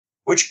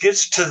which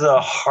gets to the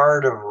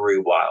heart of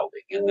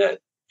rewilding, in that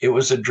it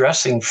was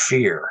addressing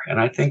fear. And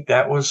I think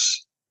that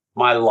was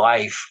my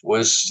life,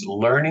 was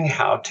learning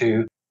how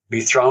to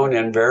be thrown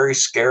in very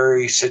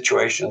scary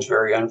situations,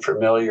 very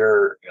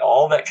unfamiliar,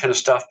 all that kind of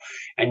stuff,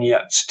 and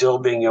yet still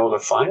being able to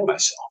find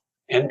myself.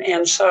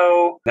 And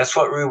so that's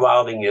what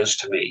rewilding is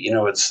to me.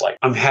 It's like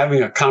I'm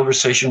having a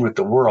conversation with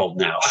the world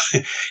now.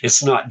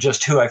 It's not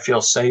just who I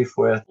feel safe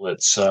with.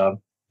 It's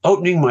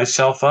opening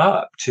myself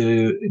up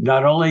to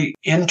not only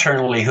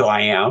internally who I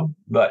am,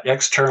 but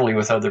externally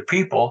with other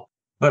people,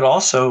 but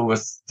also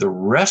with the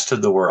rest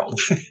of the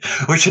world,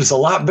 which is a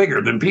lot bigger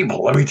than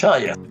people, let me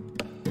tell you.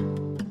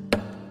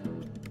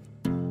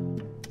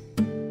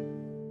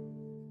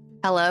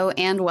 Hello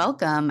and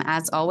welcome.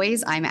 As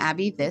always, I'm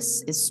Abbie.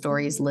 This is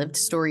Stories Lived,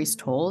 Stories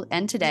Told.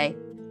 And today,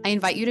 I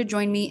invite you to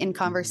join me in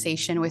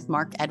conversation with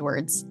Mark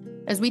Edwards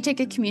as we take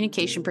a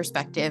communication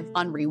perspective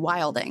on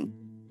rewilding.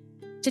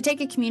 To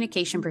take a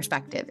communication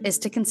perspective is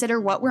to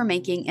consider what we're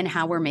making and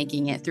how we're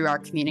making it through our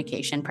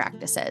communication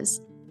practices.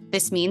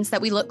 This means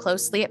that we look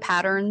closely at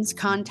patterns,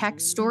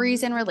 context,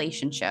 stories, and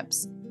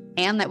relationships,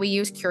 and that we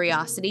use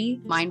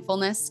curiosity,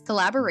 mindfulness,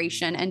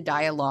 collaboration, and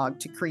dialogue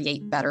to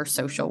create better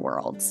social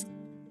worlds.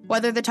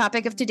 Whether the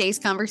topic of today's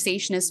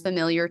conversation is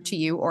familiar to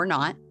you or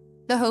not,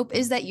 the hope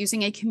is that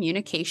using a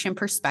communication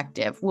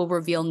perspective will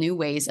reveal new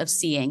ways of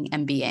seeing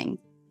and being.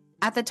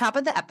 At the top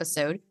of the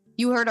episode,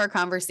 you heard our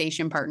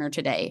conversation partner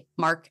today,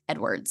 Mark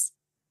Edwards.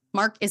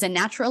 Mark is a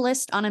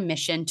naturalist on a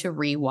mission to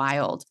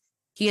rewild.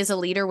 He is a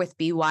leader with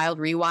Be Wild,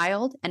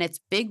 Rewild and its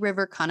Big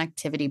River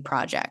Connectivity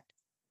Project.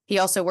 He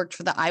also worked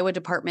for the Iowa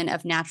Department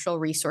of Natural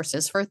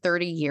Resources for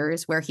 30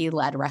 years, where he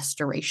led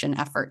restoration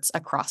efforts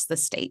across the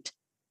state.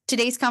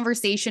 Today's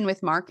conversation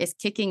with Mark is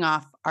kicking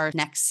off our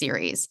next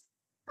series.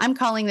 I'm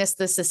calling this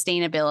the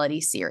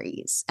Sustainability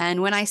Series.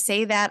 And when I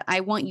say that, I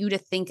want you to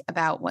think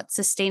about what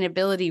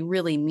sustainability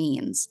really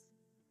means.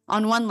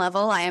 On one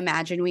level, I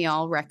imagine we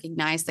all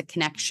recognize the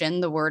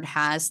connection the word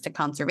has to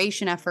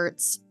conservation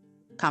efforts,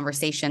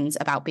 conversations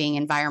about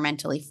being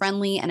environmentally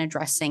friendly and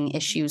addressing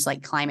issues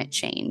like climate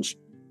change.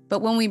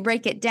 But when we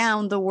break it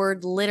down, the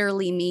word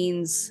literally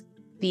means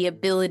the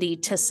ability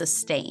to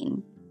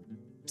sustain.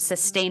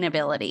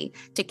 Sustainability,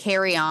 to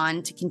carry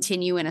on, to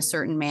continue in a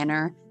certain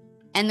manner.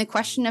 And the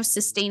question of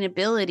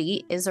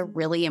sustainability is a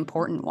really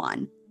important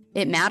one.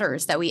 It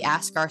matters that we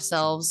ask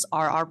ourselves,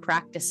 are our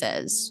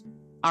practices,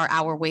 are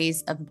our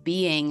ways of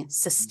being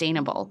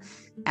sustainable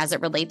as it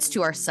relates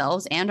to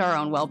ourselves and our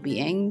own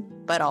well-being,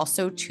 but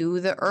also to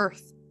the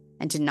earth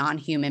and to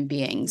non-human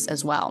beings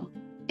as well.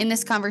 In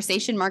this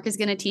conversation, Mark is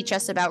going to teach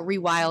us about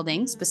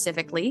rewilding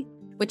specifically,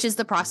 which is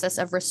the process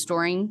of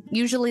restoring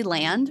usually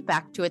land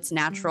back to its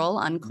natural,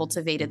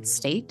 uncultivated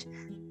state.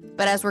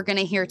 But as we're going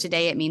to hear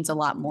today, it means a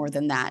lot more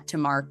than that to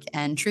Mark,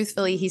 and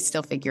truthfully, he's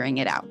still figuring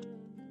it out.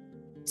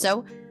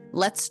 So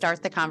let's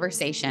start the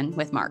conversation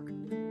with Mark.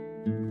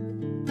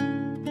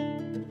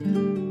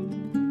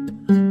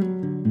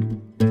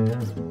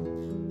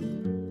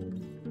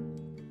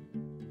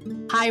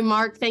 Hi,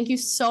 Mark. Thank you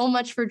so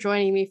much for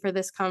joining me for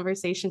this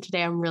conversation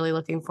today. I'm really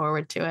looking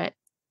forward to it.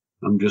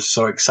 I'm just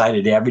so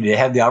excited, Abbie, to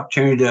have the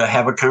opportunity to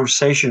have a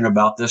conversation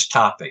about this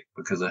topic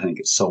because I think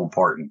it's so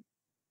important.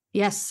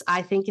 Yes,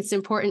 I think it's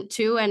important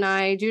too. And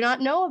I do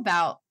not know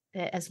about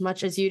it as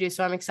much as you do.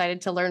 So I'm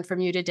excited to learn from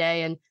you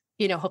today and,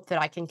 hope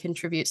that I can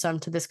contribute some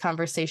to this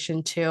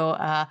conversation too,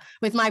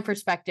 with my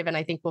perspective. And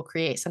I think we'll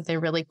create something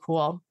really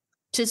cool.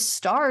 To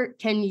start,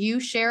 can you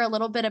share a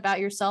little bit about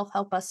yourself?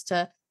 Help us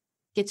to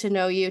get to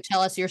know you.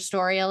 Tell us your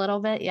story a little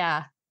bit.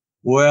 Yeah.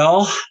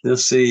 Well,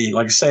 let's see.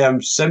 Like I say,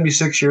 I'm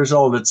 76 years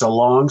old. It's a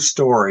long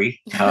story.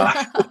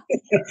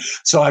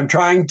 So I'm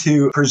trying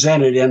to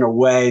present it in a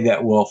way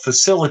that will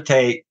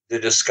facilitate the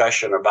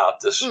discussion about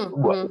this,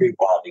 what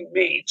rewilding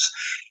means.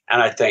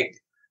 And I think,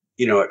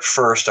 at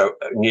first I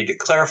need to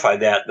clarify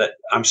that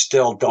I'm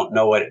still don't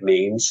know what it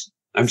means.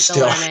 I'm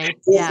still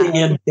looking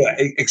into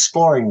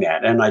exploring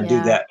that. And I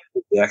do that,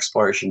 the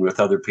exploration with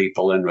other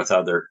people and with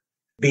other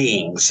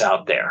beings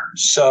out there.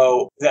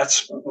 So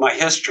that's my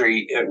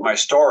history, and my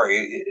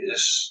story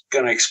is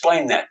going to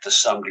explain that to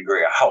some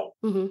degree, I hope.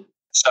 Mm-hmm.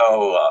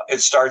 So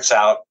it starts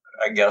out,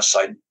 I guess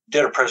I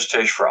did a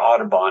presentation for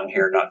Audubon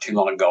here not too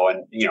long ago,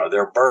 and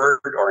they're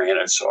bird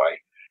oriented, so I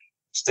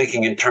was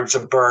thinking in terms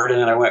of bird, and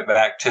then I went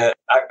back to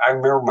I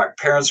remember my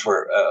parents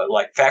were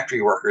like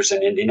factory workers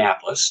in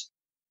Indianapolis.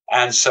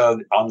 And so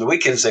on the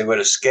weekends, they would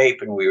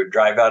escape and we would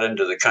drive out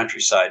into the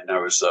countryside. And I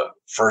was the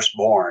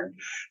firstborn,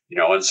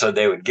 and so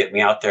they would get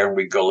me out there and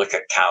we'd go look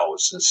at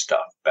cows and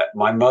stuff. But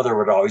my mother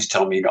would always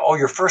tell me, oh,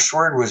 your first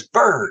word was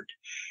bird,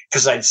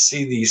 because I'd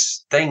see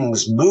these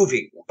things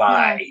moving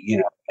by,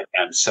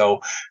 And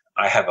so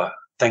I have a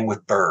thing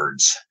with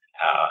birds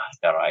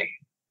that I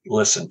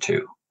listen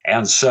to.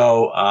 And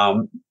so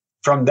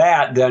from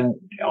that, then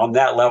on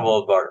that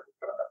level of our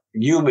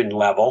human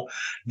level,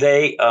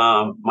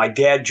 my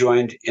dad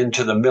joined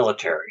into the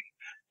military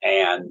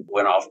and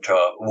went off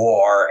to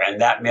war.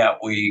 And that meant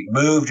we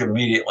moved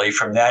immediately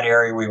from that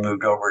area. We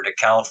moved over to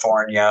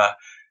California,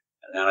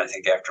 And then I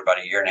think after about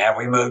a year and a half,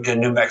 we moved to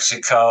New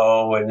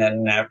Mexico. And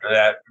then after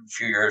that, a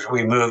few years,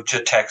 we moved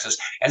to Texas.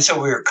 And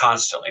so we were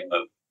constantly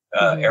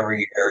moving every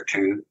year or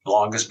two. The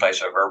longest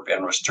place I've ever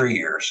been was 3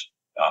 years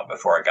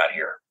before I got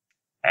here.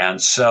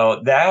 And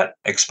so that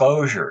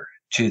exposure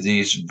to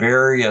these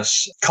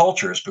various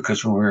cultures,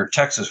 because when we were in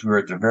Texas, we were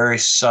at the very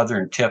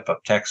southern tip of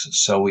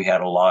Texas. So we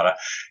had a lot of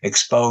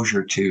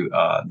exposure to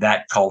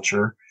that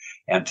culture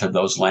and to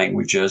those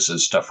languages and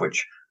stuff,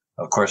 which,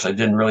 of course, I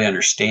didn't really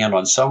understand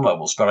on some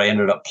levels, but I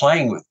ended up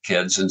playing with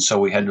kids. And so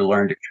we had to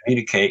learn to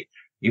communicate,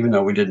 even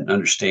though we didn't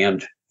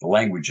understand the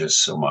languages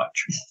so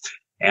much.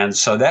 And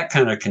so that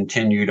kind of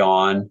continued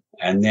on.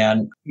 And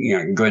then,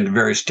 go into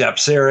various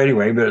steps there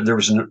anyway, but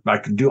I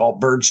could do all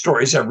bird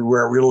stories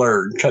everywhere we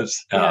learned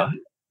because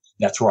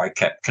that's where I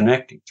kept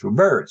connecting through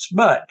birds.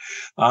 But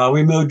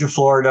we moved to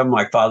Florida.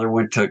 My father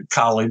went to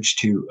college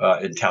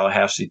in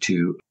Tallahassee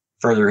to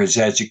further his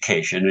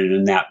education. And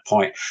in that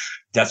point,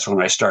 that's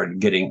when I started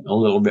getting a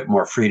little bit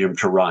more freedom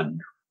to run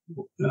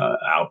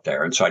out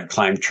there. And so I'd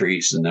climb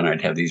trees, and then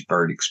I'd have these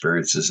bird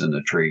experiences in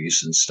the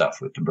trees and stuff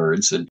with the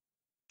birds. And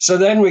so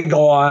then we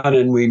go on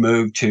and we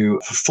moved to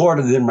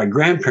Florida. Then my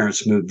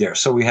grandparents moved there.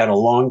 So we had a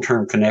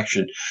long-term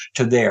connection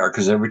to there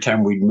because every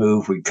time we'd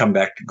move, we'd come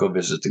back to go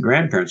visit the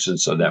grandparents. And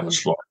so that was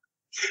Florida.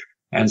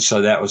 And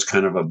so that was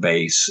kind of a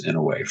base in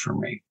a way for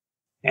me.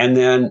 And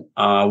then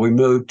we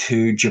moved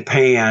to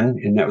Japan,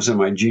 and that was in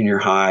my junior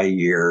high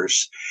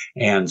years.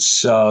 And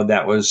so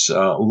that was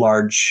a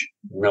large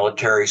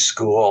military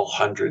school,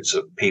 hundreds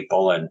of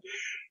people, and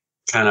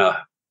kind of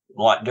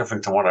a lot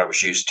different than what I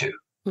was used to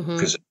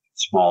because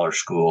smaller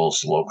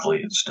schools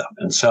locally and stuff.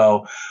 And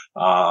so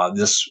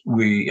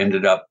we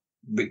ended up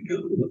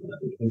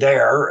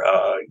there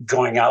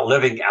going out,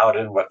 living out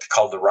in what they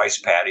called the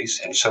rice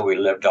paddies. And so we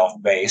lived off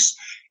base.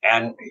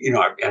 And,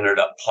 I ended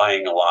up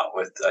playing a lot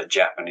with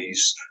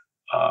Japanese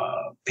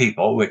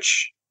people,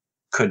 which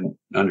couldn't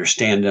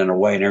understand in a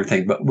way and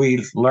everything. But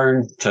we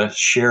learned to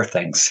share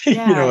things.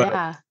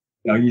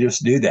 You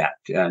just do that.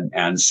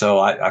 And so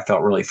I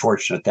felt really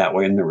fortunate that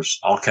way. And there was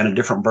all kind of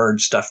different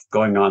bird stuff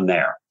going on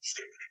there.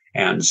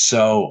 And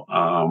so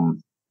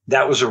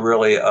that was I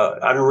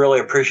really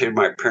appreciated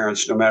my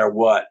parents, no matter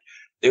what.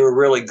 They were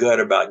really good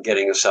about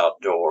getting us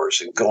outdoors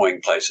and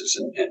going places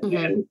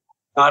and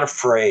not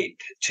afraid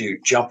to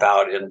jump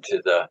out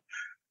into the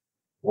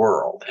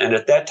world. And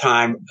at that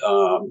time,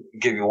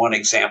 give you one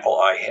example,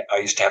 I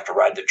used to have to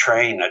ride the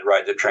train. I'd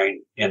ride the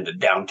train into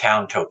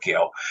downtown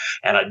Tokyo,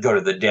 and I'd go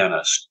to the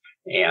dentist.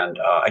 And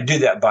I'd do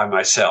that by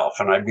myself,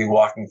 and I'd be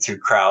walking through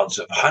crowds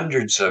of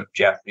hundreds of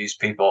Japanese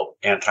people,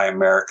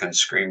 anti-American,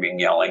 screaming,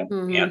 yelling,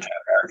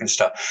 anti-American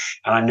stuff.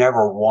 And I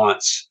never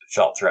once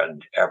felt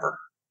threatened ever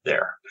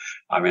there.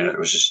 I mean, it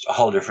was just a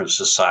whole different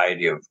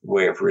society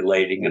way of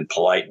relating and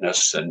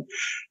politeness and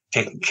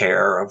taking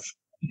care of.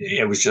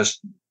 It was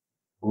just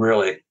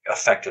really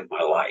affected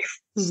my life.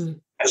 And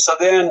so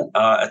then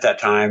at that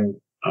time,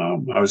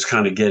 I was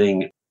kind of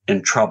getting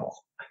in trouble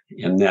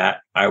in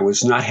that I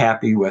was not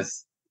happy with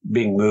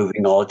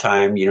moving all the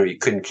time. You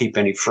couldn't keep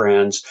any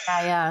friends.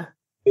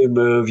 You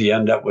move, you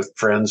end up with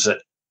friends that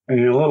are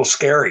a little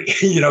scary,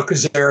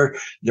 because they're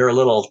a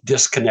little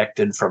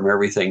disconnected from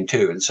everything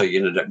too. And so you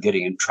ended up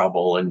getting in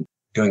trouble and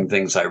doing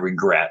things I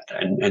regret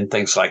and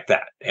things like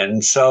that.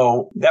 And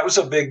so that was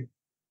a big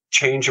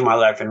change in my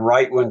life. And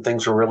right when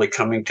things were really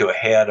coming to a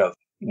head of,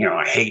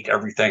 I hate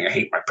everything. I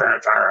hate my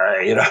parents,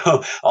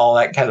 all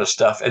that kind of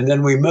stuff. And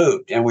then we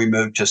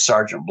moved to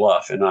Sergeant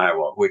Bluff in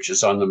Iowa, which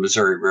is on the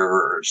Missouri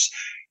River.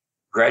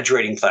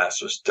 Graduating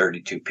class was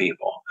 32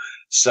 people.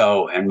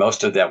 So, and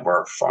most of them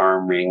were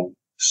farming,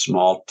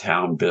 small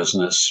town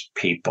business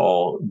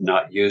people,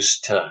 not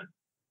used to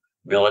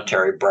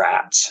military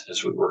brats,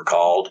 as we were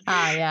called.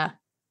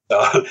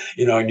 So,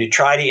 and you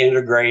try to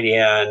integrate in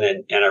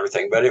and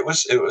everything, but it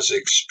was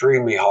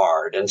extremely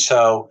hard. And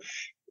so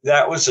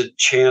that was a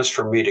chance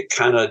for me to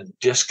kind of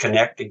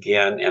disconnect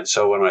again. And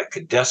so when I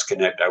could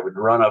disconnect, I would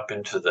run up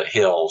into the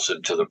hills,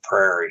 into the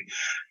prairie,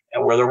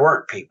 and where there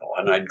weren't people.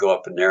 And I'd go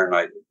up in there,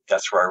 and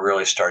that's where I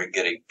really started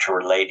getting to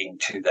relating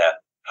to that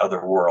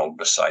other world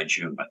besides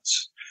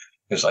humans,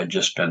 because I'd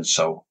just been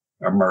so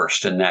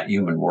immersed in that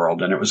human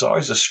world. And it was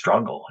always a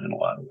struggle in a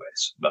lot of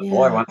ways. But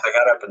boy, once I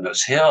got up in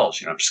those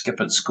hills, I'm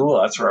skipping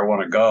school. That's where I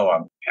want to go.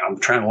 I'm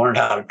trying to learn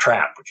how to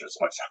trap, which is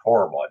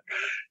horrible.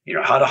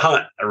 How to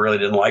hunt. I really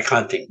didn't like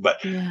hunting, but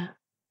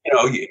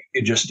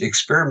you're just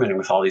experimenting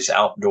with all these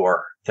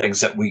outdoor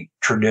things that we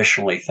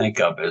traditionally think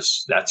of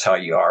as that's how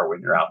you are when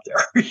you're out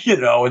there,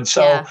 and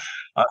so it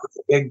was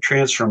a big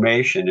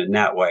transformation in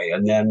that way.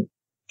 And then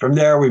from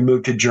there, we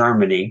moved to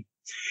Germany,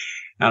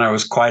 and I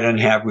was quite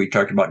unhappy. We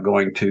talked about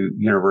going to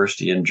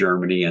university in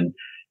Germany and,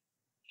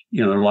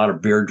 a lot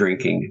of beer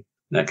drinking,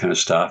 that kind of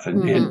stuff.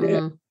 And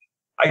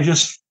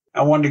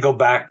I wanted to go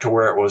back to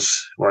where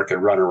I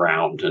could run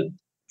around and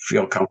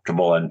feel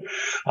comfortable and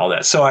all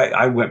that. So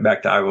I went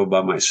back to Iowa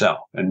by myself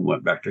and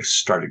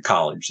started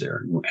college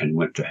there and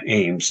went to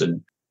Ames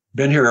and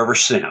been here ever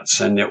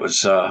since. And it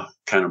was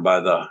kind of by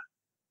the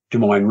Des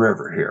Moines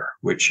River here,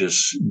 which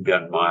has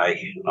been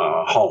my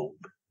home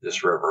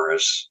this river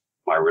as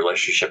my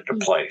relationship to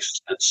place.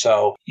 And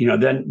so,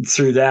 then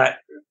through that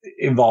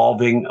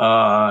evolving,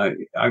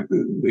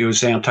 it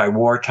was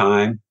anti-war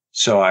time.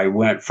 So I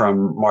went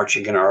from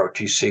marching in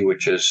ROTC,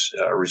 which is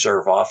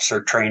reserve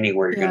officer training,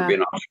 where you're going to be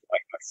an officer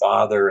like my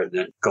father, and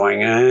then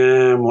going,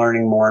 I'm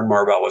learning more and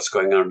more about what's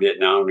going on in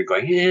Vietnam, and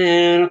going,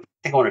 I don't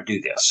think I want to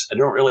do this. I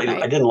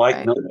didn't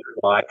like military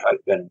life.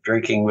 I've been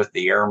drinking with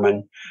the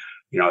airmen.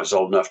 I was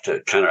old enough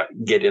to kind of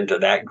get into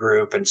that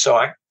group. And so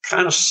I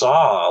kind of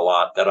saw a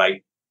lot that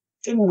I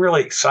didn't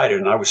really excited.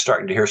 And I was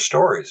starting to hear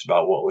stories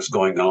about what was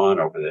going on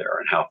over there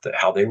and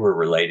how they were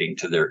relating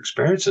to their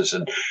experiences.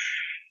 And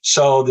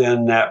so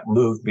then that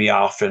moved me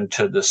off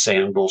into the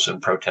sandals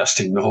and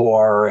protesting the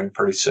war. And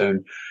pretty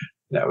soon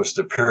that was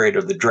the period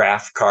of the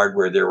draft card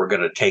where they were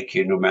going to take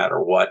you no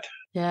matter what.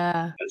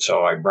 Yeah. And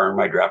so I burned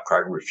my draft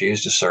card and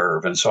refused to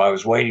serve. And so I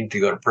was waiting to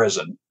go to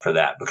prison for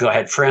that because I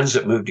had friends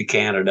that moved to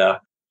Canada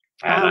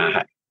and I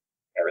had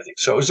everything.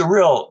 So it was a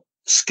real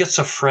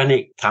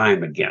schizophrenic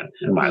time again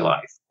in my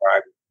life where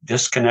I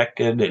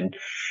disconnected and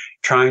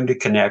trying to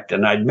connect.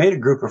 And I'd made a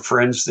group of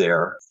friends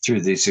there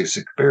through these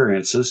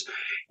experiences.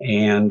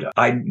 And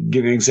I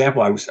give you an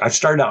example. I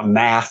started out in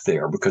math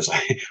there because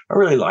I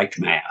really liked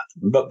math.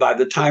 But by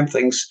the time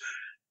things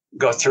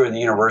go through in the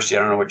university,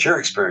 I don't know what your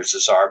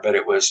experiences are, but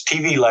it was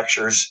TV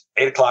lectures,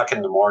 8:00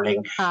 in the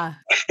morning.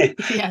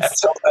 Yes.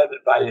 So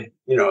by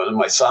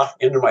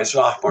into my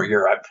sophomore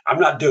year, I'm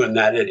not doing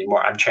that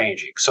anymore. I'm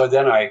changing. So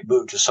then I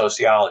moved to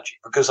sociology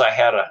because I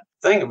had a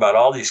thing about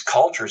all these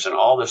cultures and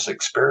all this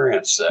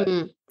experience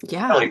that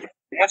really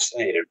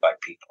fascinated by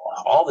people,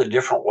 all the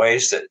different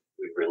ways that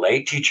we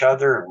relate to each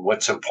other and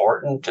what's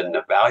important and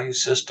the value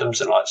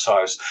systems and all that. So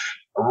I was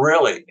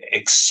really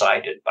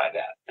excited by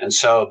that. And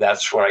so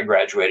that's what I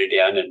graduated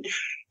in. And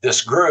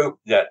this group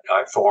that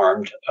I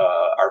formed,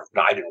 or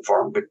I didn't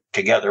form, but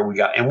together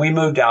we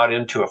moved out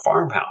into a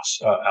farmhouse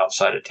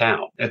outside of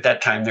town. At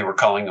that time, they were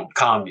calling them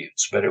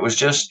communes, but it was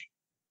just,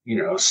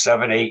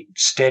 7, 8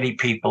 steady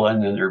people.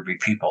 And then there'd be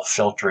people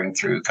filtering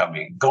through,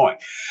 coming and going.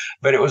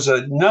 But it was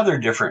another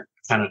different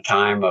kind of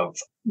time of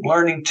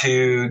learning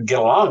to get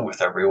along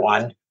with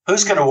everyone.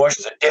 Who's going to wash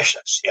the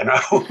dishes?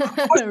 Who's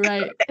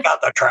right. take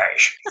out the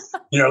trash?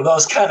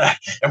 Those kind of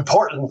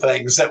important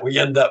things that we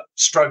end up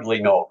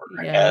struggling over.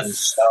 Yes. And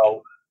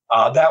so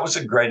that was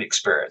a great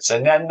experience.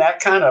 And then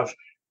that kind of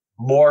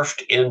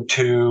morphed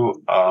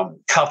into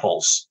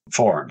couples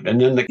formed.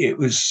 And then it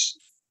was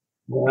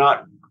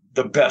not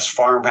the best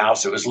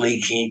farmhouse. It was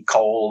leaky,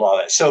 cold, all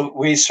that. So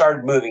we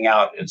started moving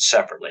out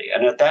separately.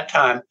 And at that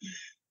time,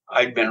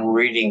 I'd been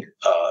reading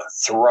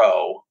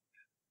Thoreau.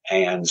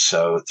 And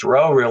so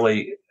Thoreau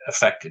really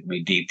affected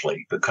me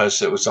deeply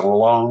because it was a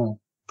long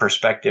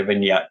perspective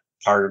and yet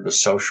part of the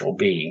social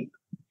being.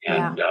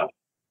 And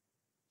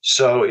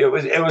so it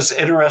was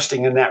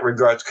interesting in that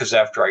regards because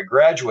after I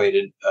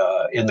graduated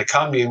in the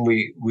commune,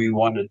 we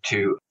wanted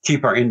to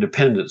keep our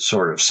independence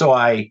sort of. So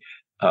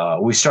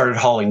we started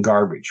hauling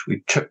garbage.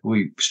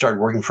 We started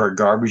working for a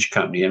garbage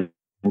company, and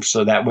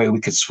so that way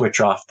we could switch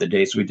off the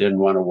days we didn't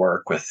want to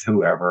work with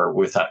whoever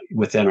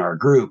within our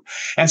group.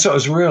 And so it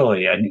was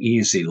really an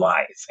easy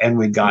life. And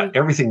we got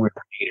everything we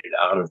needed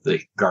out of the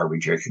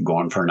garbage. I could go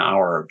on for an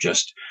hour of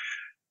just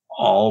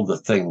all the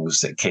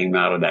things that came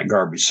out of that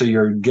garbage. So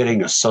you're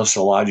getting a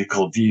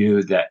sociological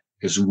view that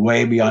is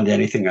way beyond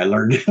anything I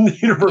learned in the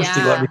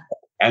university level.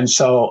 And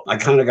so I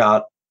kind of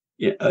got,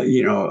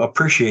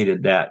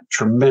 appreciated that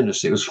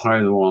tremendously. It was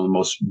probably one of the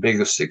most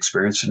biggest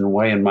experiences in a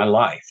way in my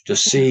life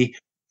to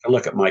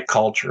look at my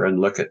culture and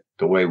look at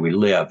the way we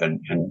live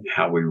and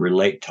how we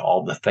relate to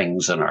all the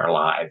things in our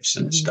lives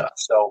and stuff.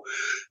 So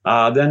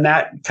then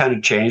that kind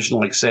of changed.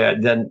 And like I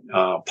said, then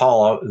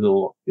Paula,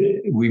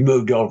 we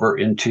moved over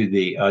into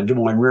the Des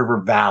Moines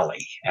River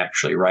Valley,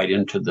 actually right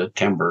into the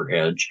timber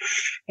edge.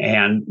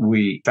 And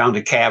we found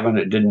a cabin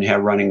that didn't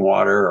have running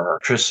water or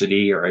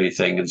electricity or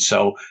anything. And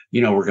so,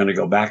 we're going to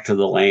go back to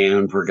the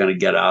land. We're going to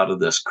get out of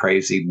this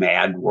crazy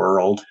mad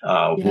world,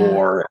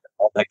 war,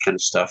 all that kind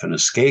of stuff, and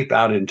escape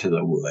out into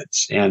the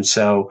woods. And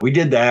so we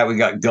did that. We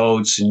got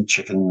goats and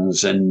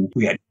chickens and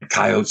we had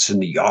coyotes in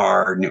the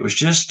yard. And it was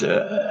just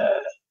a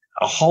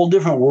whole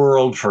different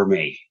world for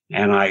me.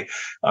 And I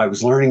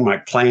was learning my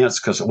plants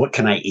because what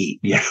can I eat?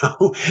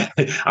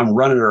 I'm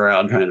running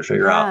around trying to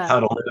figure out how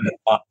to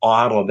live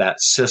out of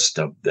that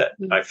system that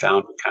I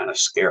found kind of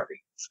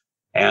scary.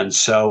 And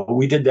so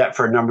we did that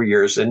for a number of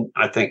years. And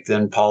I think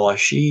then Paula,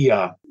 she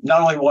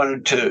not only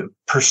wanted to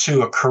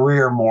pursue a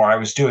career more,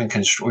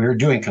 we were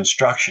doing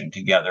construction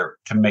together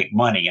to make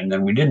money. And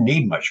then we didn't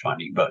need much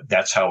money, but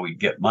that's how we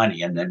get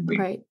money. And then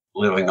we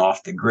living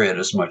off the grid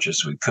as much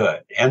as we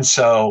could. And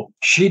so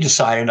she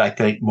decided, I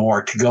think,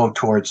 more to go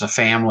towards a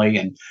family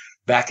and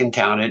back in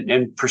town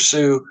and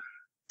pursue,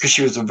 because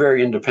she was a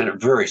very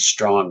independent, very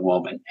strong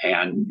woman.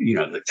 And,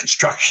 the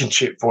construction,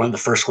 one of the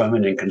first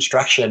women in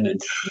construction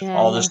and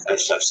all this kind of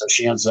stuff. So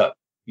she ends up,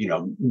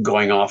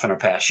 going off in a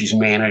path. She's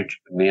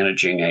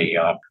managing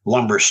a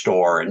lumber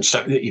store and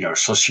stuff,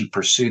 so she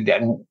pursued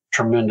that, and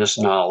tremendous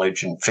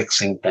knowledge and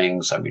fixing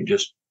things. I mean,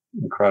 just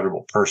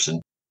incredible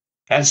person.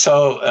 And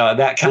so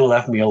that kind of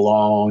left me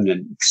alone.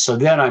 And so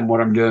then what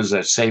I'm doing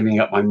is saving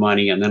up my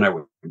money, and then I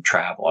would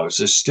travel. I was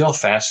just still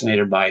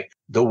fascinated by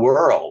the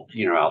world,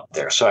 out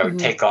there. So I would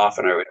take off,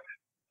 and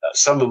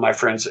some of my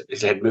friends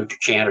had moved to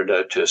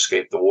Canada to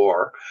escape the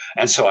war.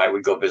 And so I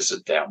would go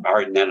visit them. All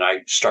right, and then I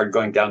started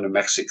going down to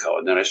Mexico,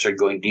 and then I started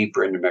going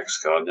deeper into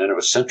Mexico. And then it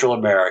was Central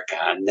America.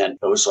 And then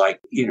it was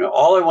like,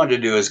 all I wanted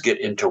to do is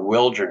get into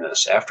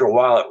wilderness. After a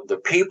while, the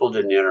people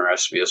didn't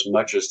interest me as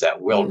much as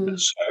that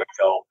wilderness. I would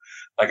go,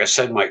 like I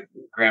said, my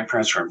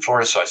grandparents were in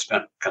Florida, so I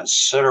spent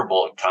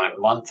considerable time,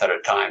 month at a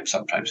time,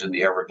 sometimes in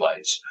the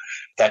Everglades.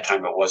 At that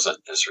time, it wasn't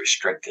as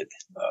restricted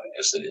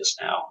as it is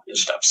now and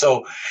stuff.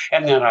 So,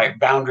 and then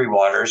boundary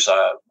waters.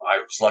 I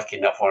was lucky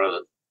enough, one of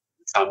the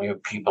commune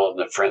people and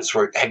the friends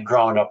had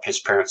grown up, his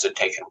parents had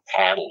taken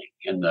paddling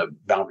in the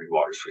boundary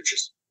waters, which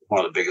is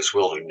one of the biggest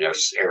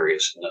wilderness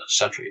areas in the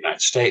central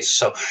United States.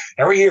 So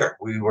every year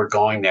we were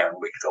going there, and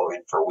we'd go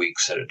in for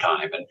weeks at a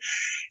time. And,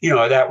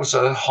 that was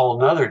a whole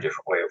nother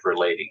different way of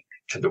relating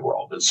to the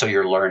world. And so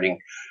you're learning,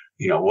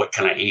 what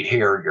can I eat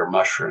here, your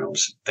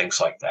mushrooms, things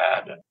like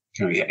that. And,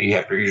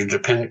 you're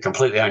dependent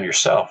completely on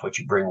yourself, what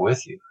you bring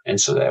with you. And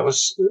so that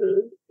was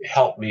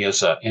helped me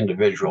as an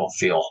individual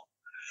feel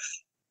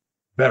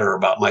better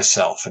about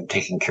myself and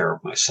taking care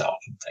of myself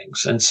and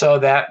things. And so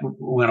that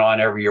went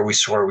on every year. We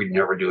swore we'd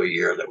never do a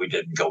year that we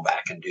didn't go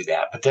back and do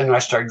that. But then I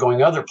started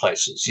going other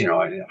places.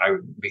 I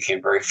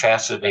became very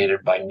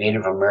fascinated by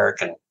Native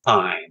American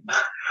time,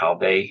 how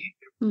they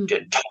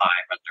did time.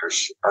 And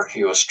there's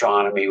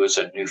archaeoastronomy was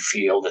a new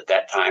field at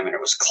that time, and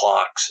it was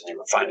clocks, and they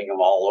were finding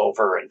them all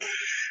over and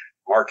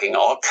marking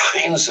all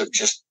kinds of,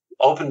 just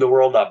opened the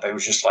world up. It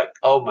was just like,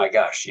 oh my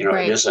gosh,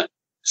 Right. It isn't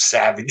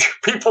savage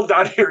people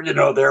down here,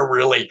 they're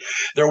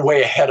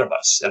way ahead of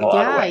us in a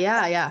lot of ways.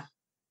 Yeah.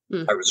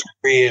 I was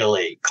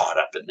really caught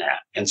up in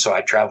that. And so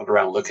I traveled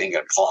around looking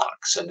at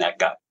clocks, and that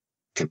got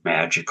to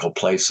magical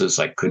places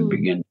I couldn't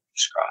begin to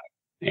describe.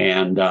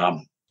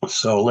 And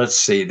so let's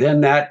see,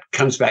 then that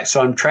comes back. So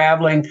I'm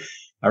traveling,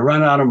 I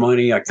run out of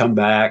money, I come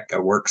back, I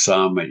work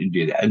some, and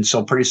do that. And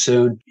so pretty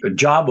soon a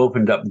job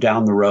opened up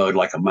down the road,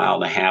 like a mile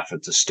and a half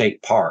at the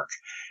state park.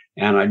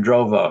 And I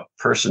drove a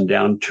person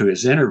down to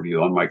his interview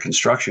on my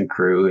construction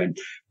crew, and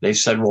they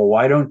said, well,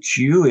 why don't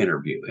you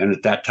interview? And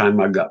at that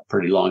time, I got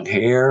pretty long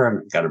hair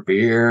and got a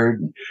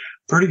beard, and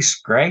pretty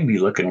scraggly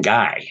looking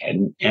guy.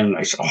 And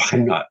I said,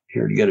 I'm not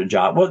here to get a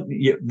job. Well,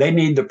 they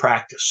need the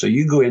practice. So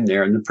you go in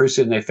there, and the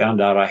person, they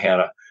found out I had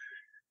a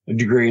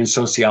degree in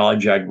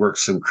sociology. I'd worked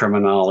some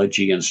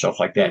criminology and stuff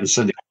like that. And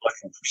so they were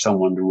looking for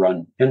someone to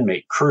run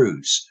inmate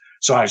crews.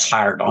 So I was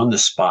hired on the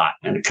spot,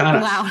 and it kind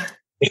of, Wow.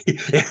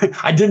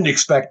 I didn't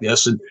expect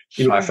this. And,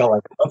 I felt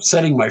like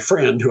upsetting my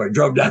friend who I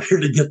drove down here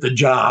to get the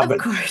job. Of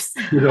course.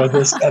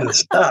 This kind of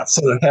stuff.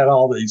 So it had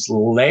all these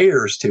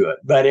layers to it.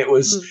 But it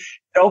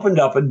opened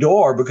up a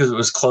door because it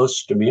was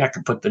close to me. I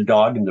could put the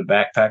dog in the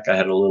backpack. I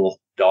had a little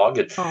dog,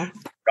 and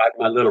ride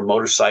my little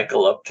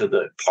motorcycle up to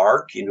the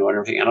park, and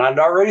everything. And I'd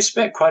already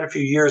spent quite a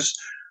few years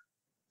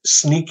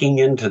sneaking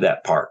into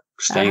that park,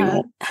 staying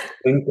home,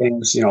 doing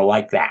things,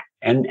 like that.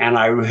 And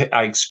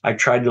I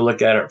tried to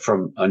look at it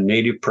from a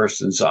native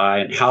person's eye,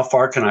 and how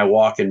far can I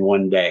walk in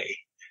one day?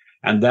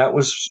 And that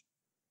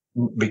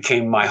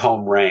became my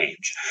home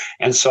range.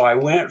 And so I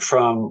went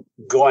from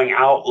going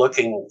out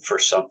looking for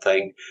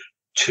something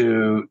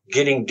to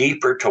getting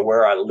deeper to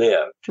where I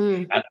lived.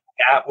 And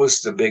that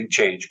was the big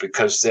change,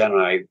 because then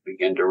I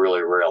began to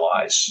really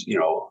realize,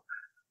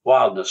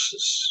 wildness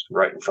is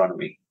right in front of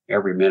me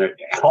every minute,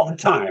 all the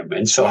time.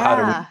 And so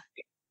how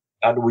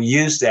do we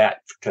use that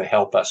to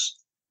help us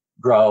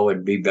grow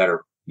and be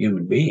better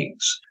human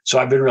beings? So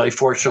I've been really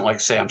fortunate. Like I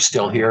say, I'm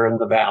still here in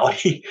the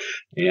valley,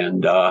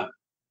 and I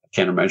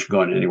can't imagine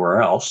going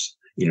anywhere else,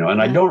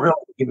 and I don't really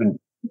even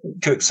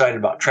too excited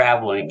about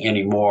traveling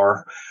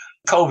anymore.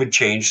 COVID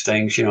changed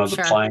things,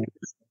 the plane,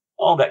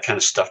 all that kind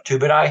of stuff too.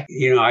 But I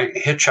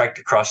hitchhiked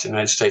across the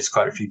United States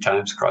quite a few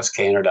times, across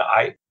Canada.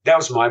 That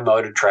was my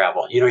mode of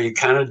travel. You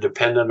kind of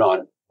dependent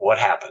on what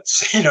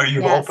happens.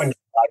 You've opened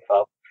your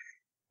life up,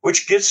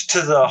 which gets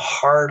to the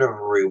heart of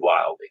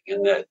rewilding,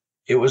 in that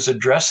it was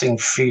addressing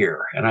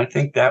fear. And I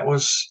think that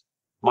was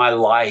my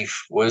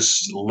life,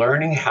 was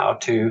learning how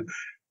to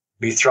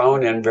be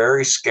thrown in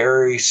very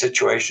scary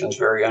situations,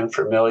 very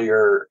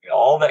unfamiliar,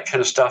 all that kind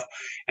of stuff,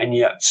 and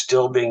yet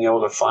still being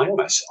able to find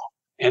myself.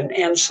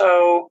 And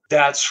so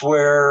that's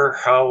what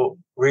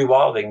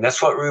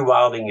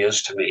rewilding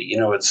is to me.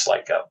 It's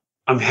like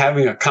I'm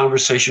having a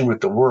conversation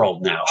with the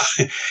world now.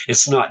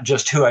 It's not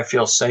just who I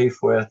feel safe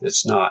with.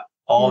 It's not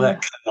all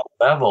that kind of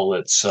level.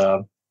 It's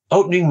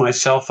opening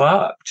myself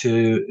up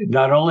to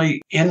not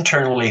only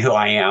internally who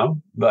I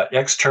am, but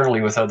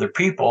externally with other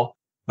people,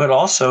 but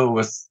also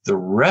with the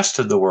rest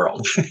of the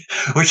world,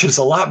 which is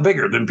a lot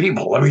bigger than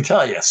people, let me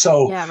tell you.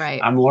 So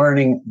I'm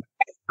learning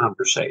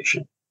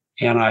conversation.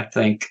 And I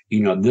think,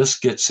 this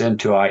gets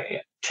into,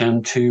 I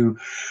tend to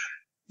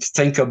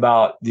think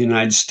about the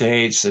United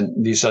States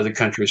and these other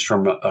countries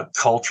from a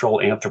cultural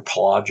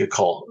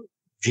anthropological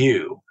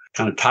view.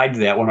 kind of tied to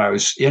that. When I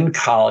was in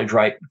college,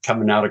 right,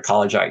 coming out of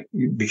college, I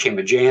became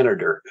a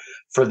janitor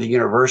for the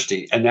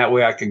university. And that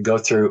way I could go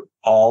through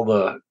all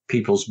the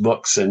people's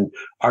books and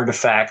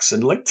artifacts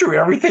and look through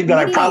everything that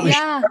I probably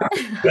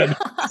should have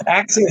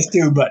access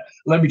to. But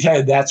let me tell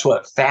you, that's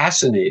what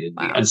fascinated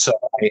me. And so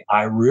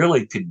I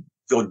really could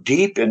go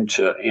deep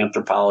into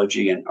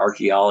anthropology and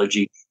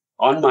archaeology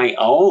on my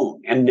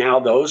own. And now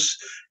those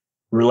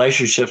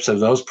relationships of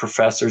those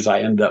professors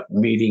I end up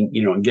meeting,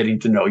 and getting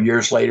to know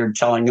years later, and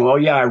telling them, "Oh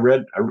yeah,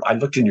 I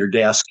looked in your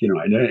desk,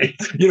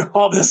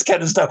 all this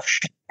kind of stuff."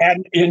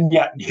 And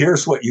yet,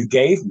 here's what you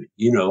gave me,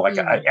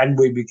 and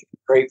we became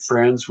great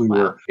friends. We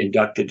were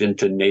inducted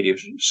into Native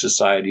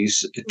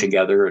societies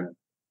together, and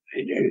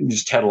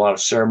just had a lot of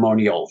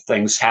ceremonial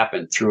things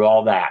happen through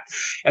all that.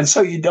 And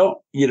so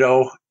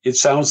it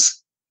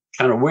sounds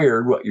kind of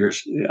weird what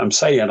I'm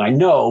saying, I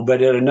know,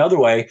 but in another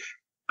way,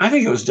 I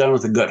think it was done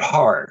with a good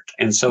heart.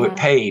 And so it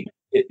paid.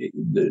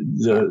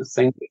 The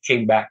thing that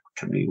came back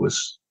to me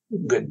was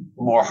good,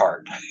 more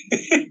heart.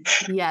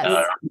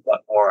 Yes.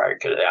 What more I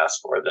could ask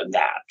for than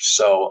that.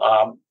 So,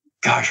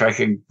 gosh, I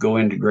could go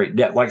into great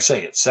depth. Like I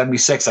say, at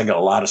 76, I got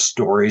a lot of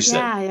stories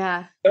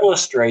that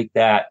illustrate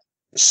that,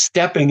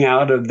 stepping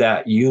out of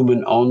that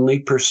human only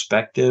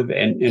perspective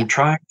and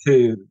trying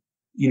to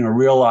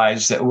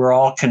realize that we're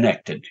all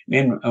connected.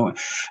 And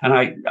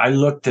I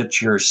looked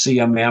at your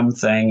CMM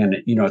thing, and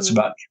it's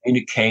about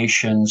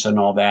communications and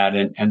all that.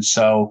 And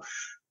so,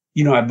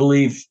 I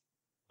believe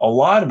a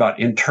lot about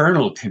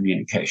internal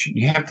communication.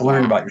 You have to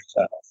learn about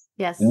yourself.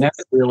 Yes. And that's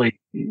really,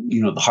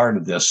 the heart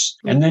of this.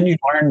 And then you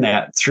learn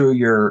that through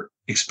your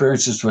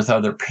experiences with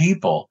other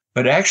people.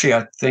 But actually,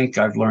 I think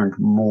I've learned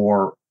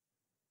more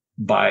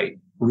by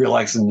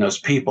realizing those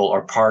people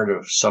are part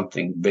of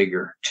something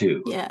bigger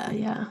too.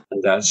 Yeah.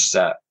 And that's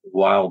that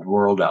wild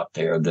world out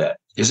there that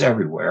is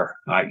everywhere.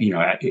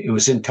 It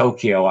was in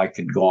Tokyo. I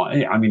could go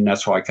on. I mean,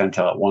 that's why I can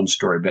tell it one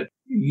story, but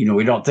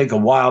we don't think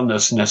of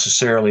wildness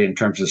necessarily in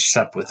terms of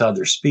step with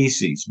other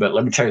species, but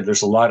let me tell you,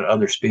 there's a lot of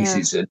other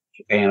species in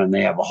Japan, and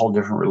they have a whole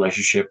different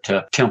relationship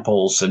to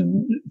temples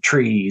and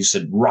trees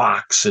and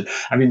rocks. And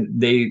I mean,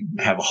 they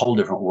have a whole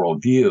different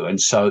worldview.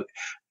 And so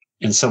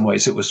in some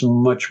ways, it was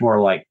much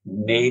more like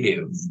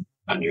native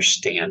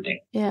understanding.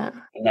 Yeah.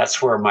 And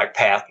that's where my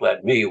path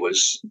led me,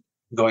 was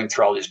going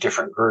through all these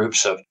different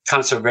groups of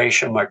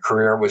conservation. My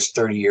career was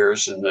 30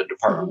 years in the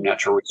Department of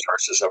Natural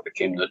Resources. I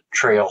became the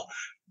trail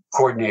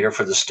coordinator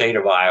for the state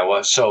of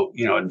Iowa. So,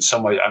 in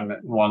some ways, I'm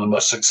one of the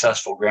most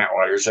successful grant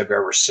writers I've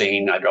ever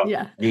seen. I don't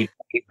need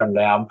money from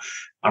them.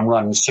 I'm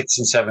running 6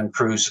 and 7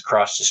 crews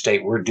across the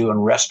state. We're doing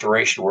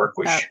restoration work,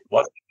 which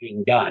wasn't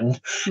being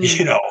done.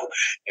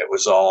 It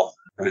was all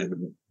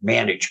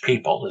managed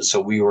people. And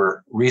so we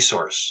were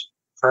resource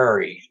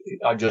prairie,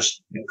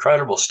 just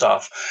incredible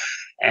stuff.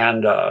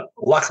 And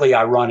luckily,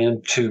 I run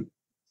into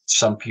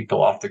some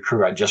people off the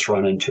crew. I just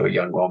run into a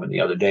young woman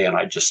the other day, and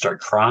I just started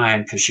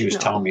crying because she was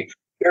telling me,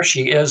 here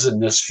she is in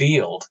this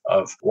field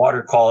of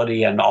water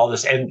quality and all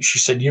this. And she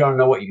said, "You don't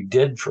know what you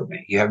did for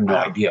me. You have no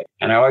idea."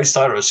 And I always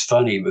thought it was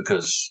funny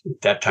because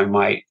at that time,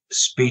 my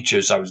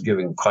speeches, I was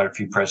giving quite a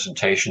few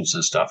presentations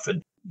and stuff.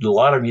 And a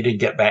lot of you didn't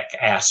get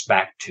asked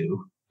back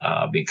to.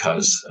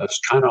 Because I was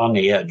kind of on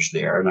the edge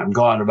there, and I'm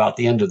going about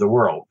the end of the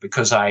world,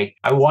 because I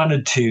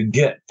wanted to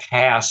get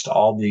past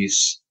all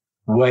these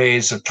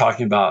ways of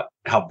talking about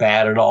how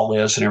bad it all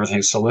is and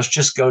everything. So let's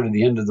just go to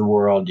the end of the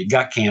world. You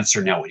got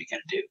cancer. Now what are you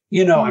going to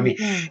do? I mean,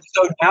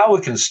 so now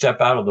we can step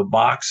out of the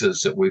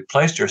boxes that we've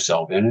placed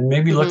ourselves in and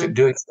maybe look at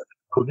doing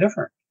something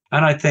different.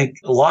 And I think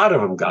a lot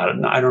of them got it.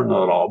 And I don't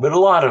know it all, but a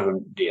lot of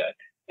them did.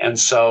 And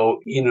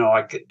so,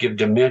 I could give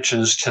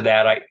dimensions to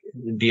that.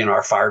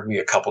 DNR fired me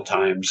a couple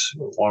times.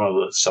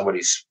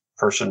 Somebody's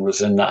person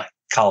was in the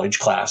college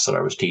class that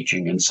I was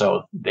teaching. And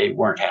so they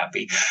weren't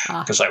happy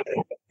because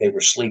they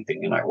were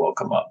sleeping, and I woke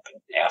them up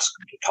and asked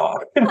them to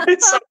talk.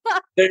 And so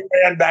they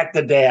ran back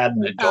to Dad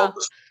and they told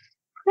us,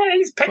 "Hey,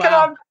 he's picking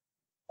up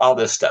all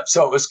this stuff."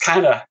 So it was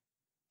kind of,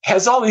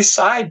 has all these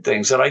side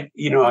things that I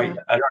don't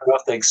know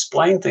if they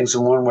explain things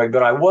in one way,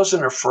 but I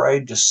wasn't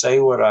afraid to say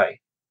what I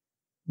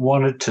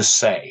wanted to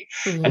say.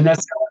 And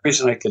that's the only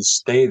reason I could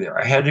stay there.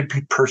 I had to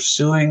be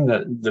pursuing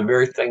the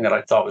very thing that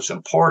I thought was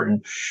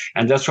important.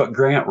 And that's what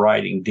grant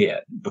writing did,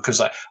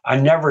 because I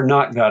never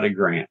not got a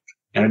grant.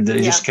 And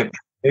they just kept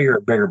bigger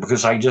and bigger,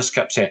 because I just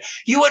kept saying,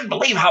 "You wouldn't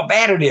believe how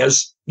bad it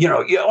is.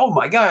 Oh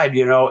my God,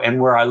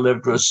 and where I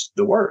lived was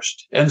the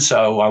worst." And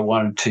so I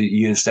wanted to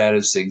use that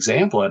as the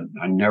example, and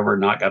I never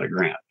not got a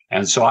grant.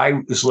 And so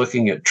I was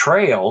looking at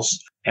trails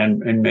and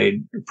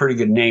made a pretty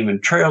good name in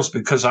trails,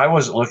 because I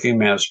wasn't looking at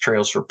them as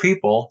trails for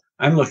people.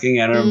 I'm looking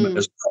at them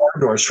as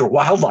corridors for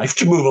wildlife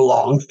to move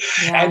along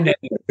and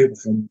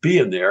be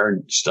in there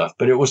and stuff.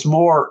 But it was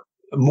more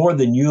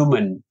the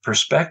human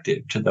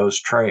perspective to those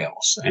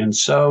trails. And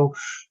so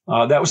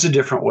that was a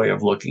different way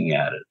of looking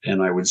at it.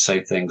 And I would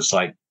say things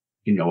like,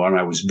 when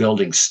I was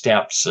building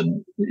steps,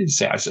 and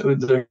I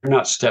said, they're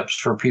not steps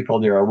for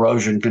people. They're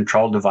erosion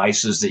control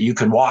devices that you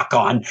can walk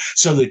on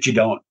so that you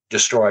don't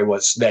destroy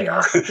what's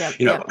there. Yep,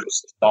 yep.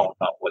 Because it's all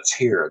about what's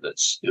here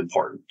that's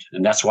important.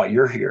 And that's why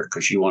you're here,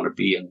 because you want to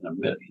be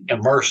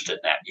immersed in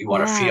that. You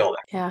want to feel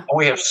that. Yeah. And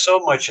we have so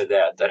much of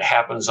that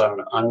happens on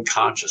an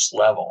unconscious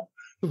level,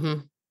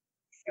 Mm-hmm.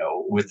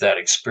 with that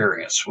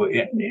experience.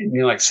 Like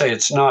I say,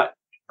 it's not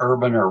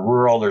urban or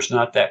rural. There's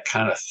not that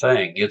kind of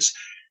thing. It's,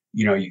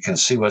 you can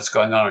see what's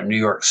going on in New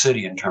York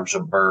City in terms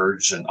of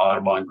birds and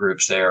Audubon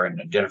groups there,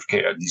 and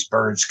identify these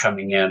birds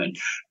coming in, and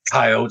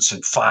coyotes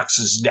and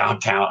foxes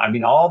downtown. I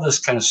mean, all this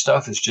kind of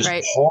stuff is just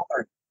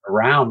pouring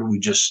around. We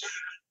just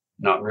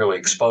not really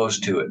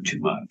exposed to it too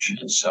much.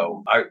 And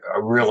so I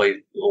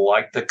really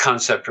like the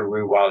concept of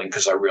rewilding,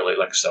 because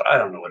like I said, I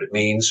don't know what it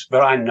means,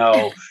 but I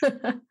know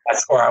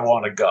that's where I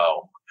want to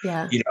go.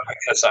 Yeah.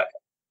 Because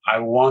I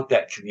want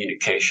that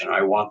communication.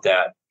 I want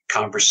that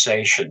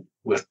conversation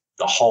with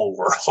the whole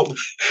world.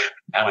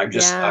 And I'm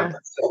so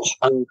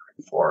hungry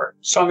for it.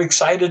 So I'm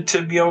excited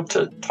to be able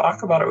to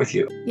talk about it with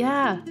you.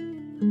 Yeah.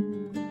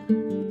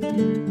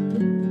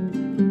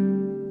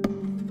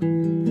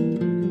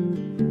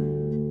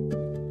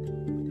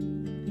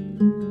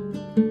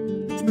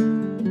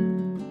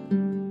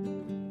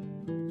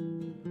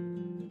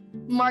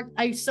 Mark,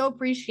 I so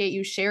appreciate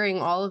you sharing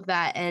all of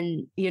that.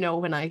 And,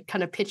 when I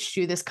kind of pitched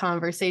you this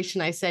conversation,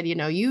 I said,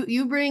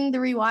 you bring the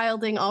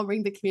rewilding, I'll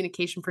bring the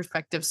communication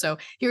perspective. So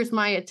here's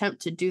my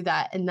attempt to do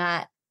that. And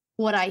that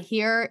what I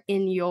hear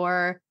in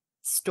your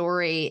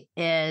story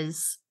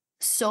is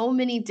so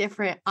many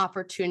different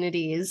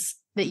opportunities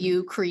that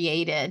you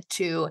created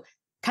to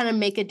kind of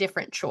make a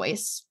different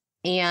choice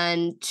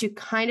and to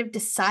kind of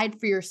decide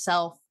for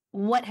yourself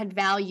what had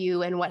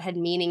value and what had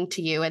meaning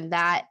to you. And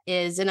that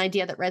is an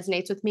idea that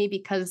resonates with me,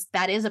 because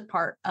that is a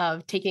part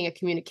of taking a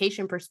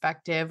communication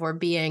perspective, or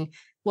being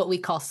what we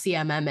call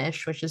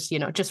CMM-ish, which is,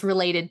 just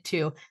related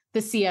to the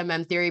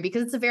CMM theory,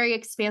 because it's a very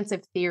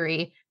expansive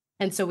theory.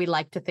 And so we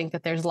like to think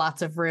that there's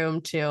lots of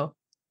room to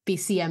be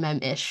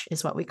CMM-ish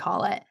is what we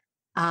call it.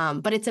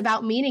 But it's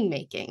about meaning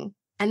making.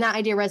 And that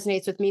idea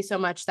resonates with me so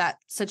much. That's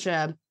such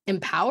a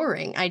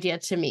empowering idea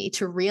to me,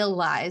 to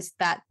realize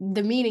that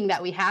the meaning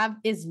that we have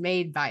is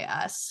made by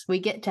us. We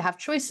get to have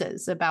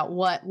choices about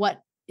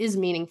what is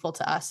meaningful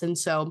to us. And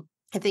so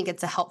I think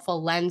it's a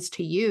helpful lens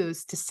to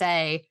use to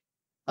say,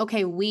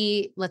 okay,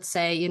 let's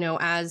say,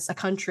 as a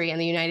country in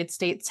the United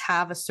States,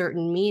 have a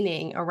certain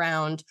meaning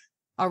around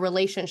our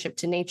relationship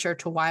to nature,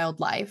 to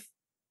wildlife.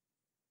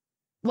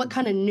 What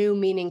kind of new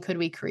meaning could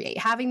we create?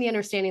 Having the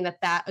understanding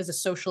that that is a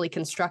socially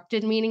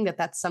constructed meaning,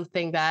 that's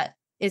something that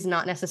is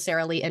not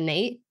necessarily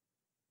innate.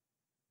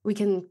 We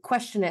can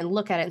question it and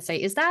look at it and say,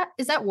 is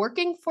that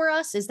working for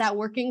us? Is that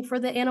working for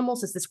the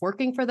animals? Is this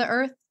working for the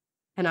earth?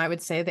 And I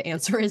would say the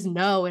answer is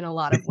no in a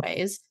lot of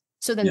ways.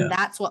 So then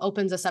that's what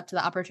opens us up to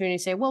the opportunity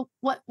to say, well,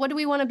 what do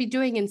we want to be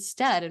doing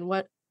instead? And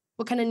what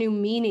kind of new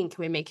meaning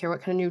can we make here?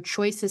 What kind of new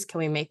choices can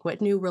we make?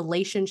 What new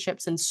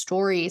relationships and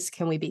stories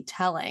can we be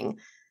telling?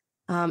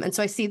 And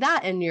so I see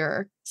that in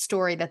your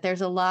story, that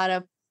there's a lot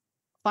of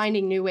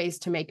finding new ways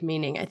to make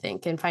meaning, I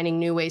think, and finding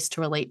new ways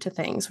to relate to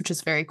things, which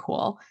is very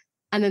cool.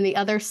 And then the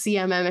other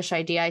CMM-ish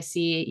idea I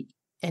see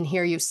and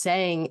hear you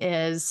saying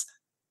is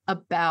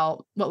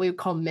about what we would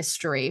call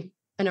mystery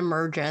and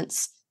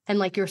emergence. And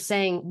like you're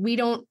saying, we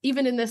don't,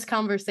 even in this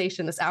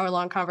conversation, this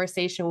hour-long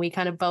conversation, we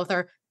kind of both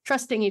are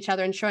trusting each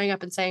other and showing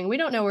up and saying, we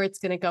don't know where it's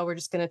going to go. We're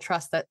just going to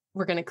trust that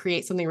we're going to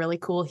create something really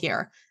cool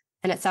here.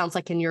 And it sounds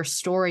like in your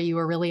story, you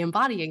were really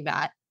embodying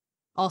that.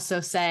 Also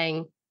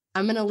saying,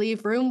 I'm going to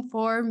leave room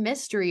for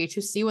mystery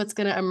to see what's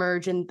going to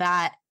emerge. And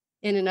that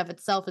in and of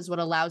itself is what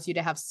allows you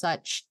to have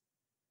such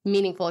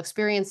meaningful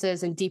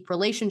experiences and deep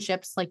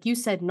relationships, like you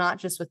said, not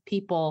just with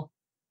people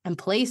and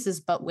places,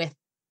 but with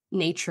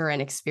nature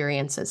and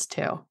experiences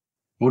too.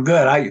 Well,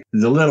 good.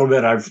 The little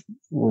bit I've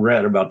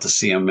read about the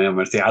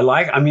CMM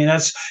thing,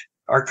 that's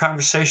our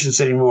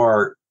conversations anymore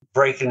are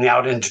breaking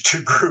out into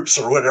two groups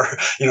or whatever.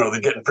 They're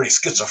getting pretty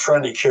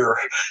schizophrenic here.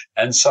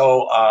 And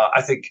so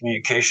I think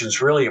communication is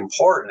really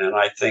important. And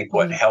I think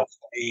what helps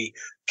me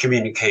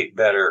communicate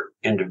better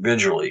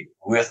individually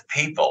with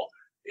people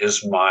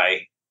is my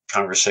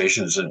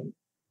conversations and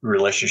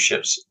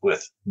relationships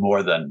with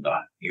more than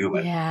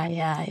human.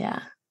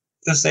 Yeah.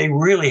 Because they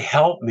really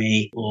help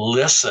me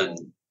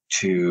listen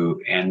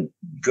to and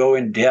go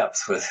in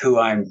depth with who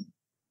I'm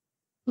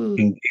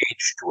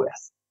engaged with.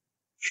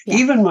 Yeah.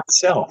 Even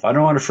myself, I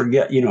don't want to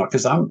forget,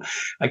 because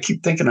I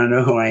keep thinking I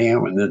know who I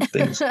am, and then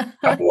things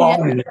come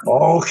along and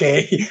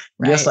okay,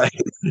 guess I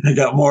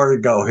got more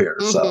to go here.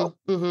 So,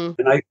 and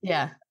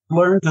I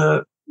learned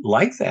to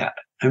like that.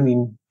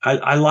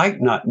 I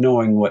like not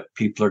knowing what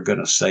people are going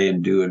to say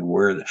and do and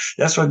where.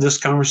 That's why this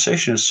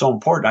conversation is so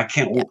important. I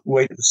can't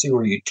wait to see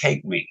where you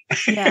take me.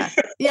 Yeah.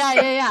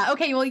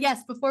 Okay. Well,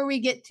 yes. Before we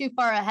get too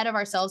far ahead of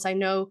ourselves, I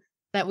know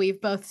that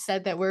we've both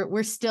said that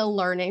we're still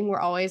learning.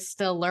 We're always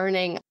still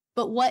learning.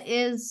 But what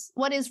is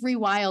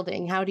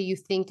rewilding? How do you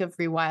think of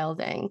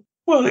rewilding?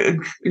 Well,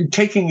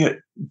 taking it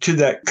to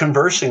that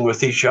conversing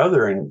with each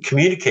other and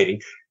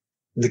communicating,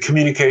 the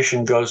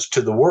communication goes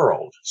to the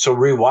world. So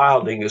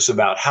rewilding is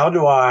about how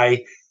do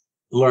I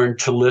learn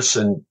to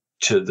listen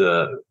to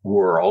the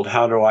world?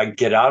 How do I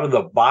get out of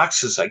the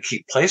boxes I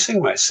keep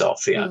placing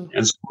myself in?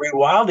 And so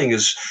rewilding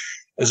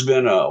has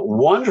been a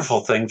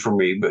wonderful thing for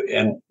me,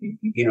 and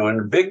in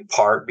a big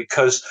part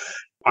because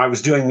I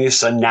was doing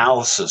this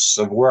analysis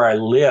of where I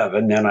live,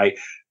 and then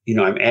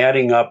I'm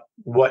adding up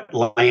what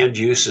land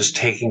use is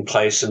taking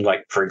place in,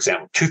 like, for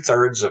example,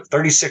 2/3 of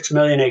 36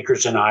 million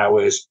acres in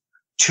Iowa is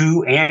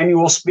 2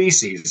 annual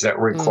species that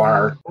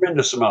require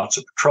tremendous amounts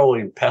of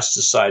petroleum,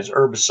 pesticides,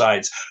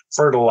 herbicides,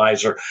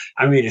 fertilizer.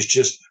 I mean, it's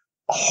just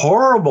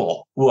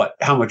horrible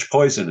how much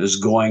poison is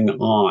going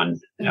on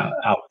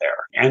out there,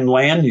 and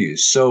land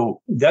use.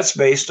 So that's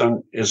based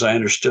on, as I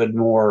understood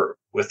more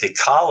with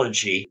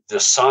ecology, the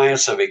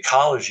science of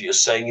ecology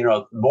is saying,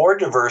 more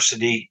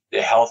diversity,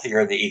 the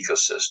healthier the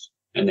ecosystem.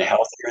 And the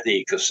healthier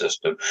the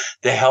ecosystem,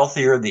 the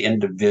healthier the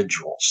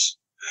individuals.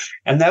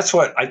 And that's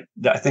what I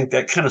think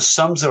that kind of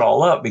sums it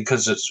all up,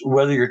 because it's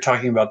whether you're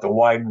talking about the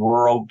wide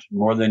world,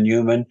 more than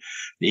human,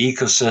 the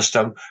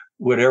ecosystem,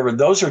 whatever,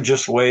 those are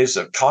just ways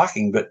of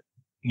talking. But,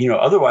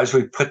 otherwise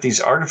we put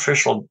these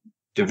artificial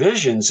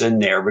divisions in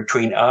there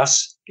between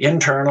us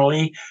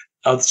internally,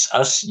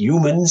 us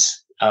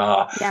humans,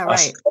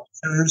 us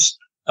cultures,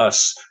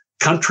 us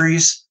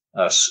countries,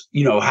 us,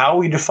 how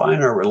we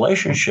define our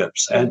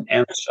relationships.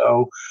 And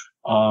so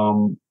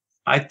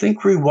I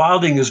think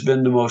rewilding has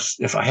been the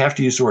most, if I have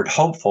to use the word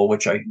hopeful,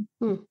 which I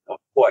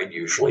avoid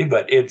usually,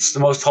 but it's the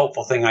most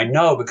hopeful thing I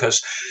know,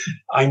 because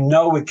I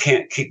know we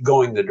can't keep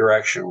going the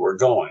direction we're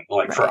going.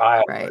 Like for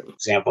Iowa, for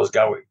example,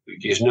 we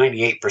use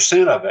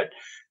 98% of it.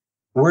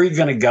 Where are you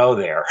going to go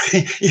there?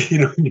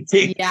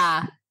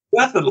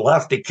 Nothing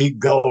left to keep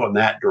going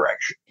that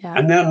direction. Yeah.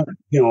 And then,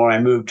 when I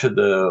moved to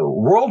the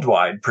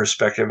worldwide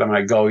perspective and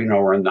I go,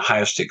 we're in the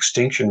highest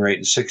extinction rate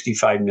in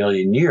 65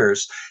 million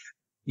years,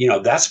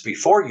 that's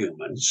before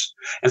humans.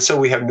 And so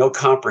we have no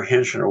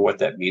comprehension of what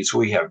that means.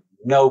 We have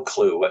no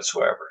clue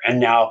whatsoever. And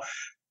now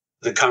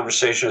the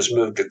conversation has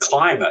moved to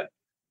climate.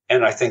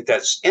 And I think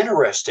that's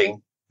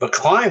interesting. But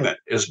climate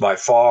is by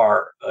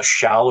far a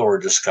shallower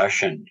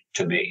discussion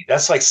to me.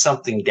 That's like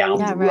something down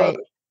the road.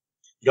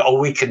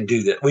 We can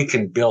do that. We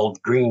can build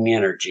green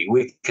energy.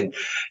 We can,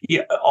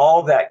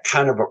 all that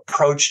kind of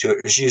approach to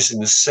it is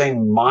using the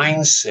same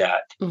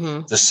mindset,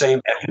 the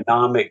same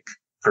economic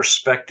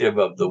perspective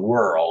of the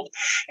world.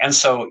 And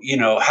so,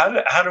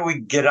 how do we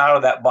get out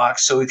of that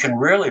box so we can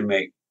really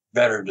make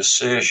better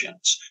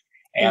decisions?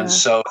 And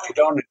so if you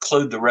don't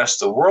include the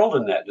rest of the world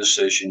in that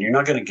decision, you're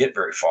not going to get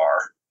very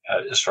far,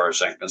 as far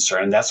as I'm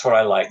concerned. And that's what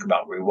I like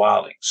about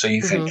rewilding. So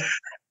you can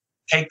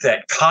take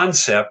that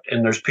concept,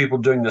 and there's people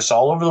doing this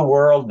all over the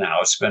world now.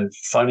 It's been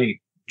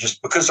funny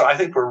just because I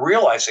think we're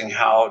realizing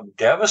how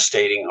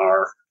devastating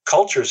our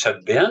cultures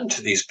have been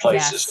to these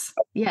places.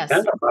 Yes.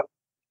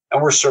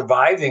 And we're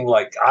surviving.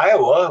 Like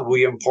Iowa,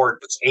 we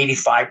import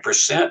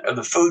 85% of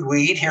the food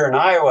we eat here in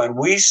Iowa, and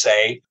we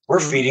say we're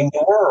feeding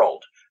the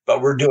world,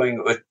 but we're doing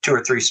it with 2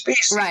 or 3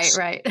 species.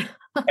 Right.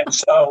 And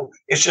so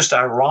it's just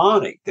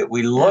ironic that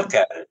we look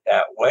at it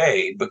that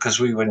way, because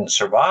we wouldn't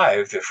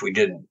survive if we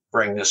didn't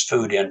bring this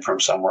food in from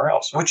somewhere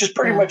else, which is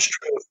pretty much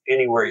true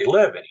anywhere you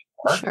live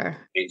anymore. Sure.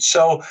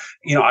 So,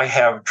 I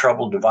have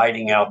trouble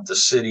dividing out the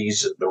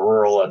cities, the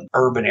rural and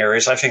urban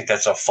areas. I think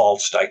that's a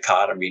false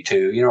dichotomy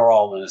too. We're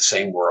all in the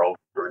same world.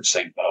 We're in the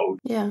same boat.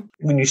 Yeah.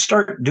 When you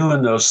start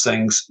doing those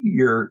things,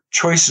 your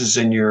choices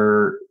and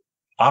your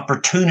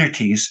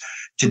opportunities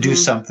to do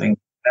something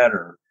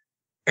better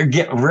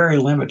get very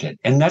limited.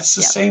 And that's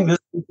the same as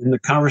in the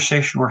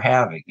conversation we're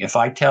having. If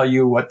I tell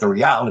you what the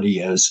reality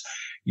is,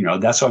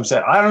 that's what I'm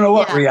saying. I don't know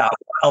what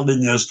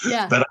rewilding is,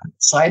 but I'm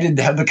excited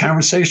to have the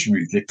conversation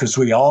with you, because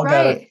we all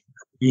got to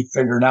be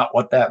figuring out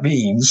what that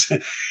means.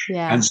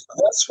 And so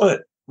that's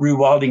what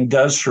rewilding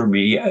does for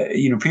me.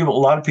 A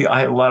lot of people, I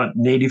have a lot of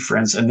Native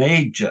friends, and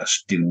they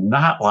just do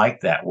not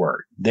like that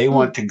word. They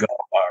want to go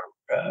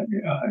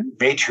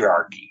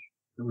matriarchy,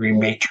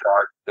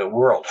 rematriarch the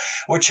world,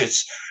 which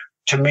is,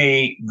 to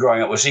me,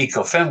 growing up, was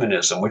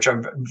ecofeminism, which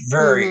I'm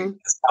very,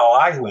 how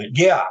I went,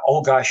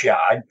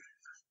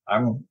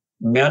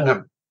 men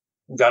have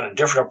got a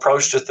different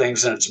approach to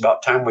things, and it's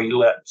about time we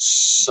let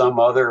some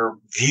other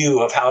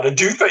view of how to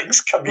do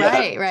things come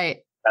in.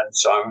 Right. And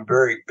so I'm a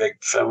very big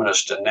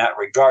feminist in that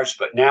regards,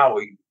 but now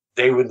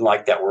they wouldn't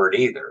like that word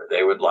either.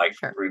 They would like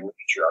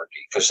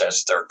rematriarchy, because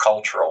that's their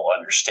cultural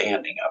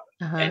understanding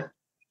of it.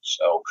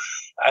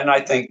 And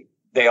I think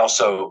they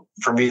also,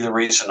 for me, the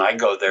reason I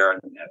go there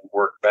and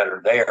work better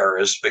there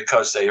is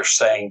because they are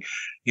saying,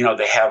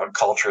 they have a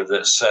culture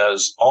that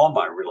says all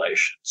my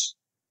relations.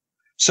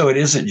 So it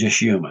isn't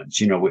just humans,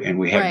 and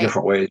we have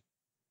different ways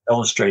of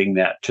illustrating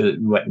that to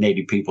what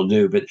Native people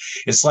do. But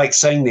it's like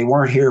saying they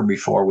weren't here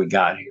before we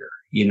got here,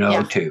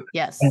 too.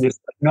 Yes. And it's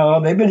like,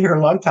 no, they've been here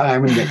a long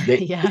time, and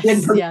they've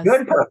been pretty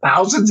good for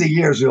thousands of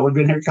years. We've only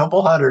been here a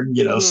couple hundred,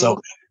 so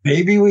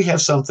maybe we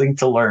have something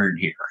to learn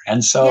here.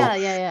 And so,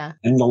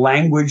 and the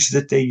language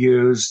that they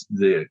use,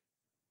 the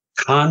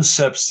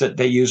concepts that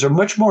they use are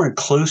much more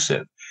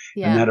inclusive,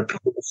 and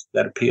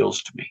that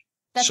appeals to me.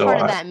 That's So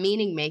part of that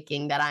meaning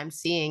making that I'm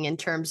seeing in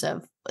terms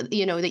of,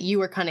 that you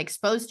were kind of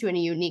exposed to in a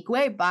unique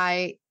way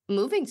by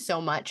moving so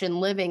much and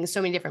living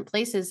so many different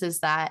places, is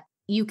that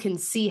you can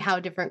see how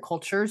different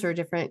cultures or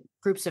different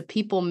groups of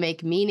people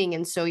make meaning.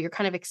 And so you're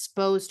kind of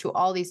exposed to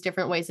all these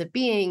different ways of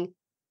being.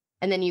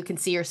 And then you can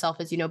see yourself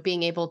as,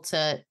 being able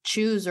to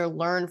choose or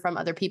learn from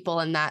other people.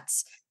 And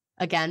that's,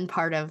 again,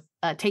 part of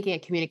taking a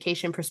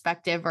communication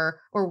perspective, or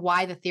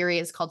why the theory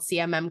is called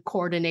CMM,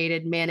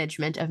 coordinated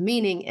management of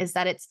meaning, is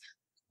that it's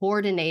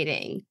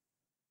coordinating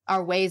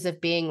our ways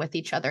of being with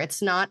each other.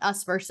 It's not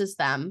us versus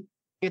them.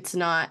 It's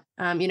not,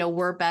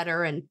 we're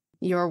better and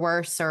you're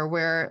worse, or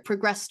we're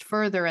progressed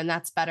further and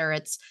that's better.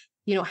 It's,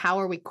 how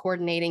are we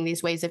coordinating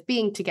these ways of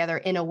being together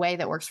in a way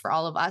that works for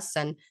all of us?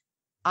 And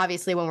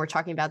obviously, when we're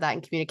talking about that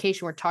in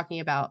communication, we're talking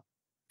about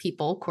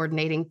people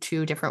coordinating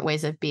two different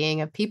ways of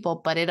being of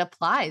people, but it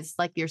applies,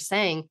 like you're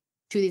saying,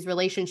 to these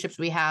relationships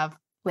we have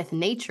with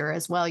nature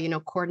as well,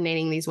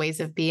 coordinating these ways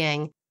of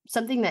being.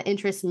 Something that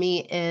interests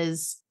me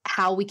is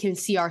how we can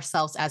see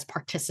ourselves as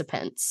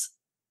participants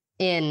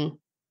in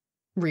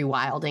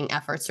rewilding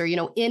efforts, or, in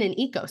an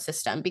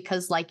ecosystem,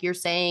 because like you're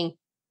saying,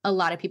 a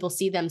lot of people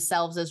see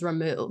themselves as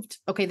removed.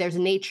 Okay, there's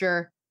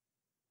nature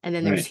and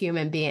then there's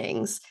human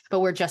beings, but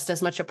we're just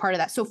as much a part of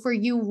that. So for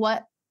you,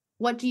 what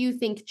do you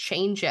think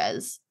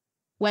changes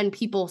when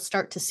people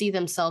start to see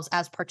themselves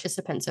as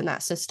participants in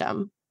that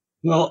system?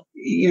 Well,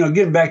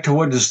 getting back to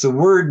what does the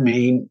word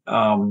mean,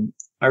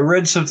 I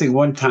read something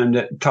one time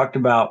that talked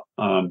about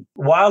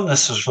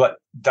wildness is what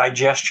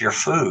digests your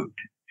food.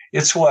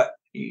 It's what,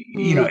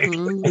 if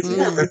you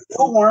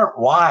weren't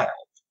wild,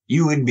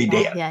 you would be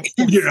dead.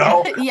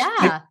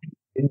 Yeah.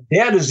 And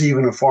dead is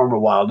even a form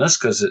of wildness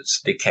because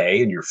it's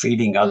decay and you're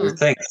feeding other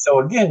things. So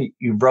again,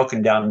 you've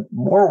broken down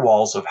more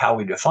walls of how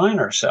we define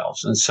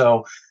ourselves. And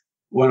so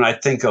when I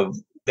think of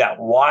that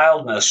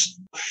wildness,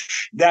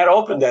 that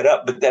opened that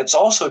up, but that's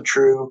also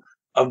true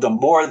of the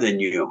more than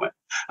human.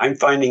 I'm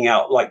finding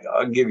out, like,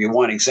 I'll give you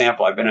one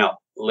example. I've been out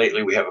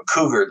lately. We have a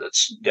cougar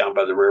that's down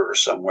by the river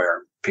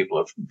somewhere. People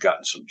have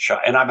gotten some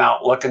shot, and I'm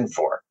out looking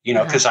for it,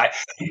 because I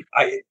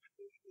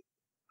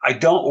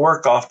don't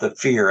work off the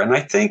fear. And I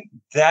think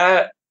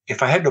that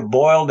if I had to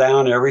boil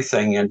down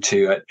everything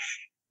into it,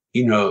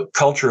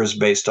 culture is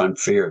based on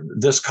fear,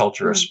 this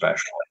culture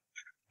especially.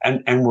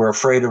 And we're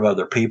afraid of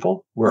other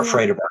people. We're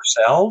afraid of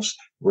ourselves.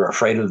 We're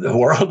afraid of the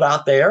world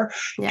out there.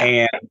 Yeah.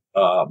 And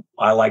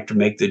I like to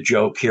make the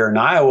joke here in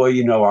Iowa,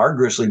 our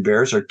grizzly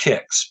bears are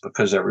ticks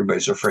because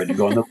everybody's afraid to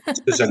go in the woods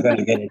because they're going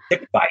to get a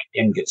tick bite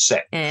and get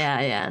sick.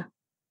 Yeah.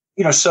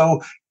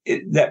 So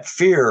that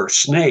fear,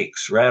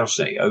 snakes,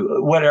 rattlesnake,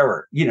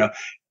 whatever,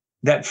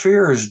 that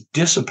fear has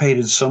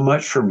dissipated so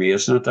much for me.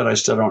 It's not that I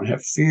still don't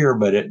have fear,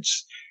 but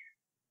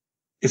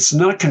it's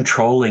not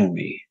controlling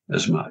me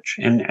as much.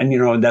 And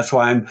that's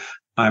why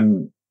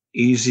I'm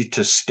easy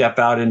to step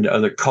out into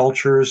other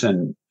cultures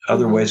and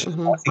other ways of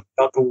talking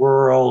about the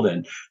world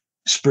and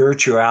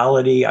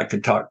spirituality. I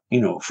could talk,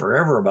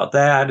 forever about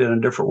that in a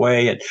different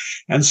way.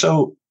 And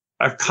so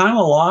I've kind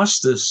of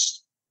lost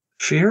this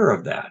fear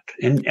of that.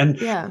 And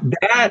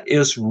that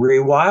is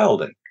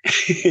rewilding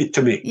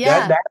to me.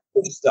 Yeah. That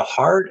is the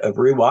heart of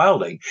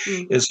rewilding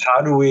is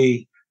how do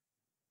we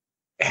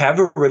have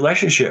a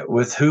relationship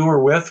with who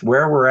we're with,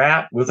 where we're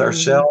at, with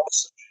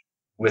ourselves,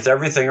 with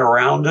everything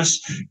around us,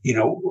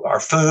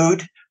 our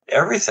food,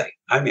 everything.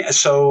 I mean,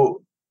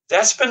 so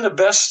that's been the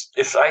best.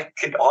 If I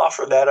could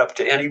offer that up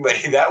to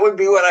anybody, that would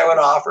be what I would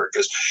offer.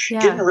 Because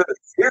getting rid of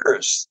fear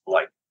is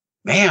like,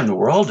 man, the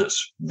world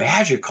is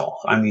magical.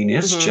 I mean,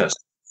 it's just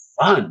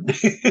fun.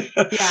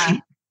 Yeah.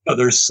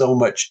 There's so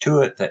much to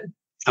it that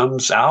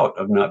comes out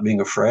of not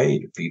being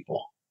afraid of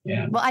people.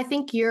 Yeah. Well, I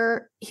think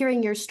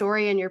hearing your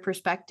story and your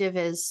perspective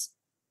is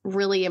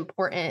really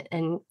important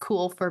and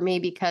cool for me,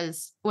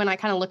 because when I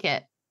kind of look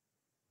at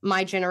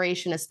my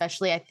generation,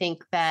 especially, I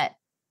think that,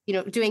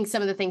 doing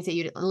some of the things that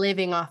you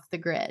living off the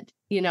grid,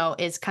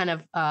 is kind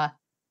of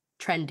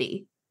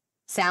trendy,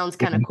 sounds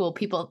kind of cool.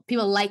 People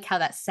like how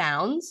that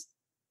sounds.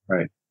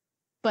 Right.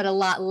 But a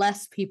lot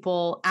less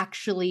people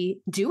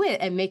actually do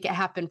it and make it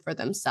happen for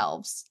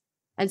themselves.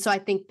 And so I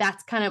think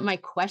that's kind of my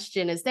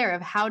question is there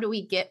of how do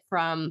we get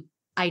from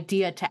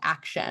idea to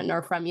action,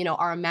 or from,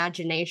 our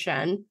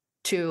imagination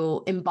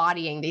to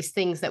embodying these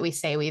things that we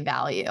say we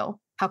value?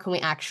 How can we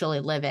actually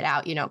live it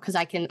out? Because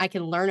I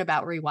can learn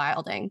about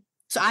rewilding.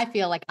 So I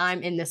feel like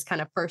I'm in this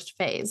kind of first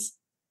phase.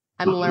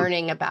 I'm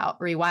learning about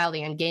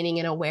rewilding and gaining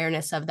an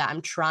awareness of that.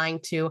 I'm trying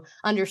to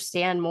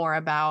understand more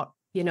about,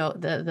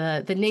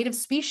 the native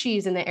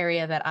species in the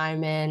area that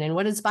I'm in, and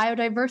what does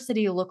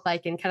biodiversity look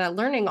like, and kind of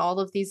learning all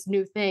of these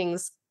new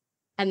things.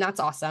 And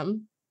that's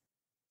awesome.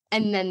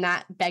 And then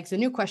that begs a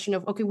new question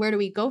of, okay, where do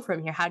we go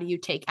from here? How do you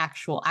take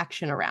actual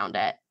action around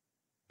it?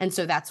 And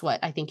so that's what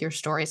I think your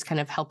story is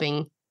kind of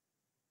helping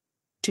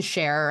to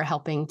share, or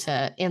helping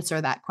to answer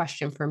that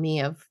question for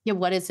me of,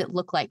 what does it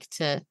look like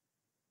to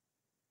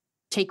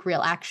take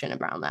real action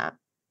around that?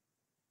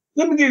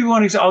 Let me give you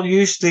one example. I'll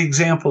use the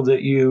example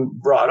that you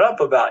brought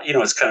up about,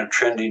 it's kind of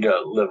trendy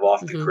to live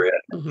off the grid.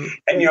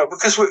 And,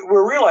 because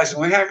we're realizing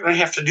we're going to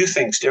have to do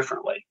things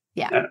differently.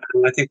 Yeah. And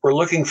I think we're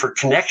looking for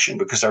connection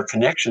because our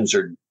connections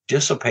are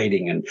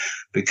dissipating and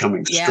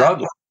becoming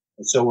struggling.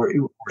 And so we're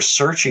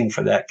searching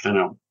for that kind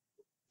of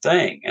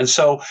thing. And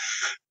so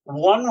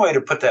one way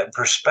to put that in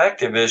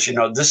perspective is,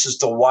 this is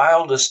the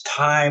wildest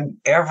time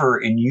ever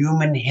in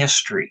human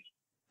history.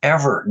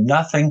 Ever.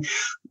 Nothing.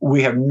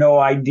 We have no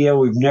idea.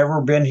 We've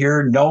never been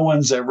here. No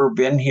one's ever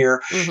been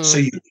here. So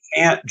you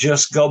can't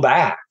just go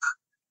back.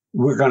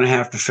 We're going to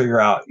have to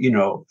figure out,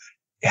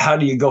 how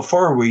do you go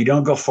forward? Well, you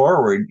don't go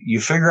forward.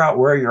 You figure out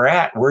where you're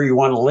at, where you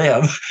want to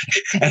live.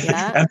 and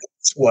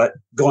that's what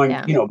going,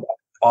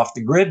 off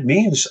the grid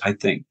means, I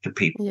think, to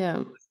people.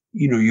 Yeah.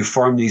 You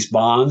form these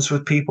bonds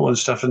with people and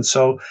stuff. And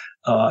so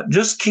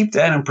just keep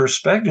that in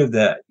perspective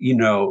that,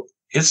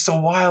 it's the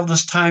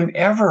wildest time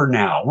ever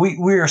now.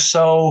 We are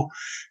so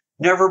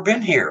never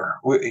been here.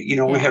 We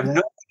have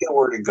no idea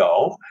where to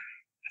go.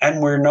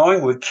 And we're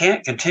knowing we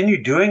can't continue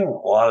doing a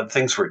lot of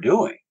things we're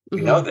doing.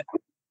 We know that.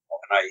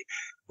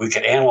 We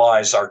could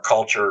analyze our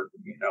culture,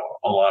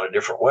 a lot of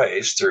different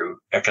ways through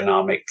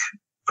economic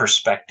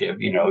perspective,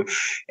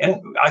 And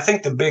I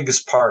think the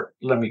biggest part,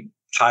 let me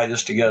tie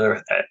this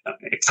together,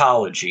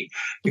 ecology.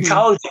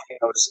 Ecology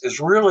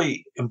is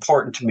really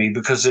important to me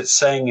because it's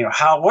saying,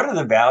 what are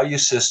the value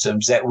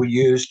systems that we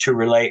use to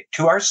relate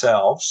to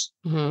ourselves,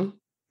 to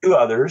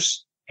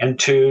others, and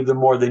to the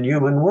more than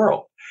human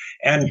world.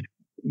 And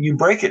you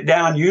break it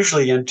down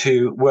usually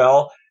into,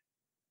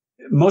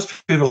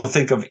 most people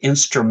think of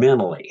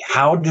instrumentally.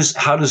 How does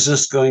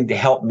this going to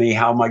help me?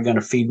 How am I going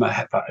to feed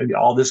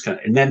all this kind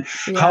of, and then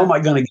how am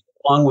I going to get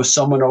along with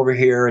someone over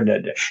here?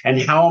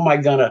 And how am I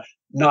going to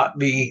not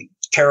be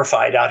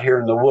terrified out here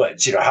in the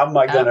woods? How am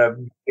I going to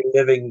be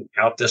living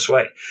out this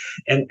way?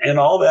 And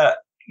all that,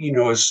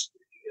 is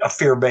a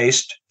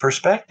fear-based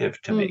perspective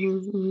to me.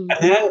 And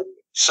then,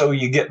 so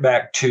you get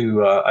back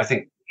to, I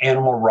think,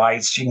 animal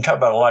rights. You can talk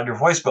about a lot of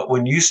different ways, but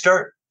when you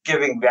start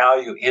giving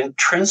value,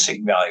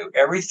 intrinsic value,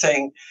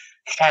 everything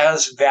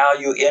has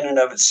value in and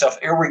of itself,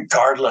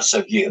 irregardless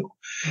of you,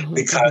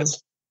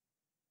 because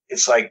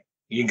it's like,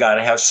 you got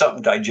to have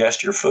something to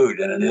digest your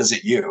food, and it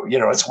isn't you.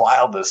 It's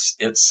wildness.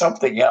 It's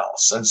something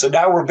else. And so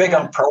now we're big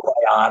on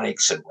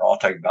probiotics, and we're all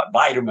talking about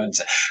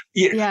vitamins.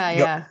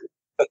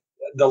 But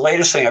the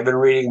latest thing I've been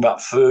reading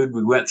about food,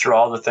 we went through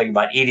all the thing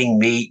about eating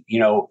meat,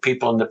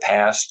 people in the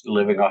past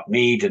living off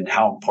meat and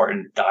how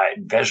important diet,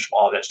 vegetable,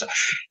 all that stuff.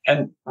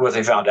 And what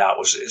they found out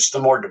was it's the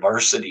more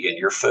diversity in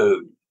your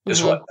food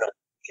is what gives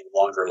you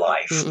longer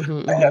life.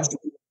 And that's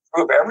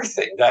prove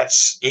everything.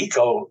 That's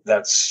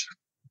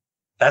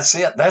That's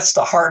it. That's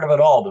the heart of it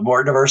all. The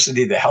more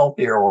diversity, the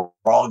healthier we're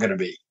all going to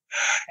be.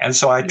 And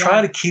so I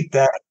try to keep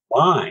that in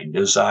mind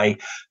as I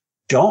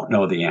don't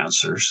know the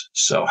answers.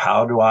 So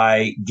how do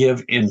I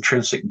give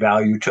intrinsic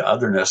value to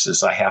otherness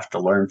as I have to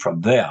learn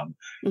from them?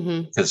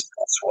 Because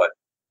that's what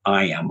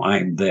I am. I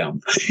am them.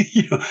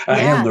 I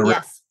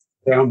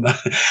am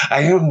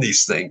I am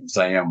these things.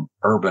 I am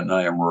urban.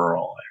 I am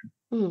rural.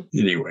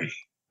 Anyway.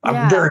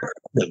 I'm very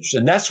privileged.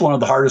 And that's one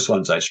of the hardest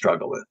ones I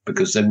struggle with,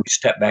 because then we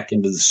step back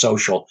into the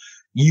social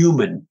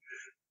human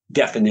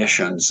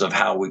definitions of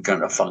how we're going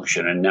to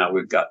function. And now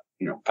we've got,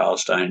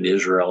 Palestine and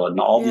Israel and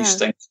all these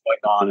things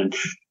going on. And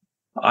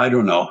I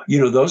don't know,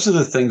 those are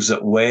the things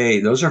that weigh,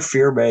 those are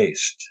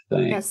fear-based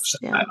things.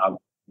 I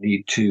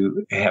need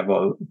to have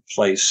a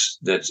place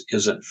that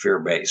isn't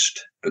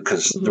fear-based,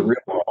 because the real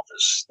world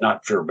is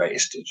not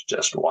fear-based. It's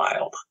just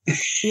wild.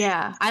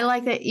 I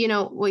like that.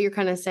 What you're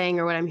kind of saying,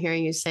 or what I'm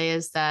hearing you say,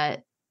 is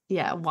that,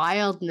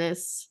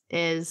 wildness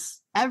is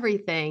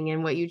everything.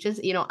 And what you just,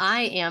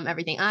 I am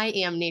everything. I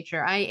am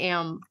nature. I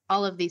am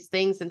all of these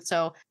things. And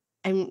so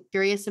I'm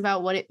curious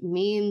about what it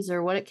means,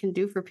 or what it can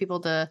do for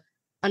people to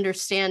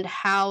understand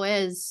how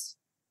is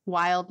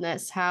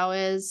wildness, how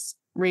is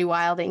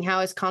rewilding, how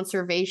is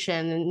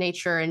conservation and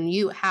nature and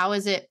how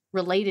is it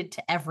related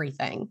to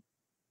everything?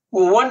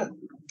 Well, one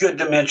good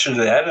dimension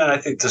to that, and I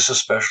think this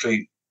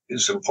especially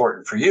is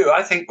important for you,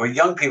 I think with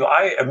young people,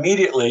 I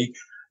immediately,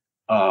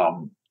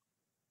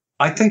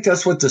 I think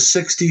that's what the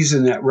 60s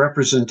and that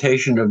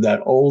representation of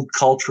that old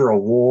culture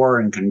of war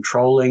and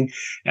controlling,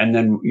 and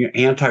then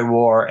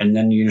anti-war, and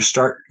then you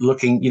start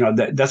looking,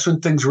 that's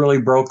when things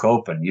really broke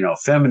open,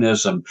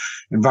 feminism,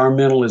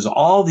 environmentalism,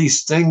 all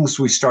these things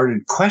we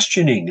started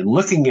questioning and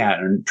looking at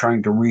and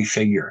trying to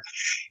refigure.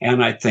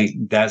 And I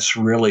think that's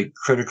really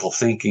critical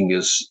thinking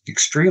is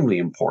extremely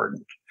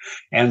important.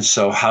 And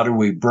so how do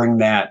we bring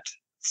that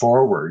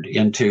forward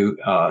into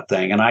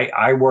thing? And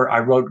I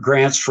wrote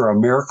grants for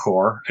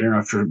AmeriCorps. I don't know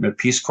if you're a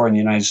Peace Corps in the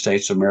United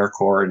States,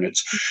 AmeriCorps, and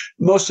it's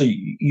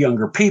mostly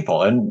younger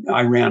people. And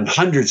I ran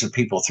hundreds of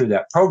people through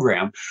that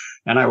program.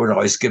 And I would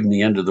always give them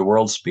the end of the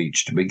world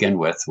speech to begin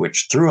with,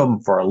 which threw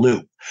them for a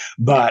loop.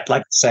 But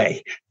like I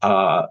say,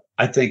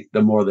 I think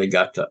the more they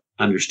got to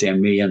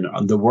understand me and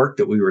the work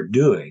that we were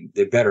doing,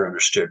 they better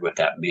understood what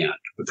that meant.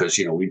 Because,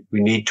 we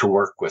need to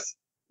work with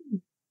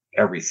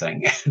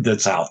everything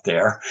that's out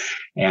there.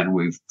 And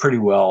we've pretty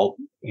well,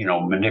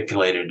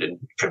 manipulated and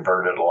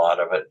converted a lot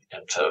of it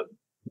into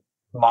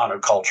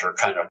monoculture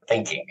kind of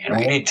thinking. And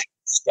we need to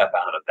step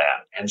out of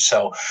that. And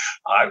so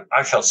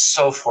I felt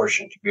so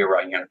fortunate to be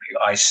around young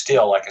people. I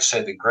still, like I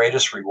said, the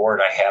greatest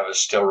reward I have is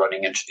still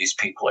running into these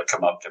people that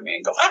come up to me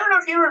and go, I don't know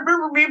if you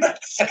remember me,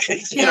 but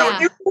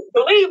you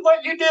believe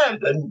what you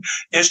did. And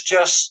it's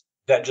just,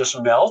 that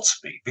just melts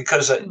me,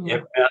 because it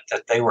meant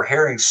that they were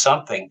hearing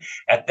something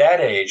at that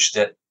age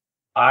that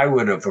I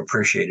would have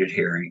appreciated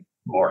hearing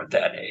more at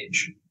that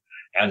age.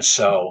 And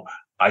so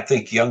I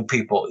think young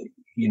people,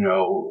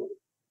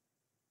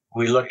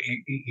 we look,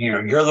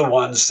 you're the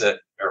ones that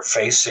are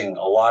facing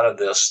a lot of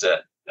this,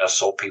 that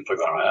us old people are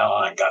going,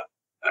 well, not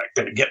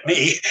going to get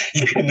me,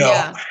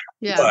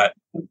 Yeah. But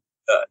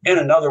in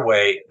another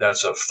way,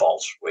 that's a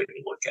false way to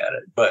look at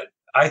it. But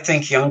I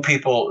think young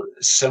people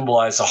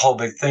symbolize a whole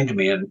big thing to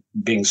me. And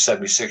being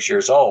 76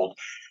 years old,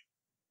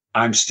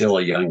 I'm still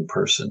a young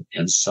person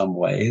in some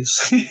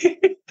ways,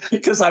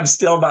 because I'm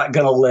still not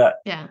going to let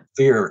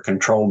fear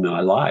control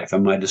my life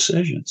and my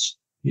decisions.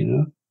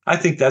 I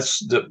think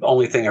that's the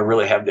only thing I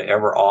really have to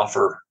ever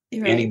offer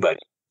anybody,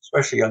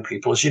 especially young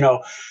people, is, you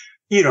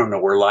don't know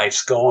where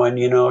life's going.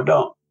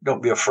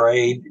 Don't be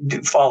afraid.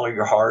 Follow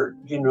your heart.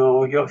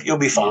 You'll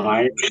be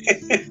fine.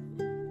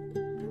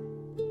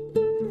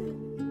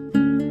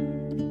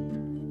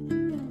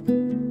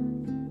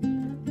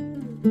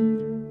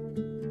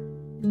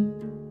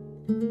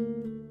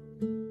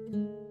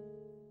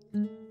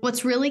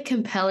 What's really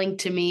compelling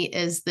to me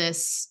is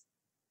this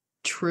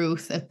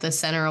truth at the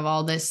center of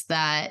all this,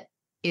 that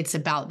it's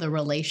about the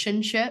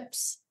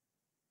relationships.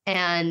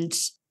 And,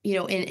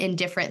 in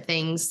different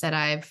things that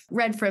I've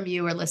read from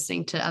you or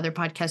listening to other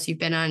podcasts you've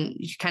been on,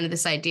 kind of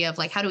this idea of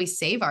like, how do we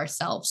save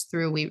ourselves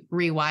through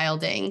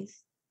rewilding,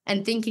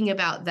 and thinking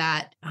about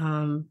that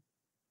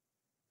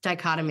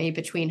dichotomy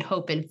between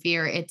hope and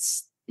fear.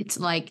 It's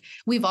like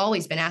we've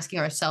always been asking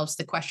ourselves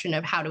the question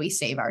of how do we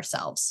save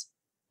ourselves?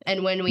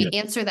 And when we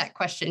answer that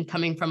question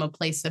coming from a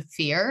place of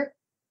fear,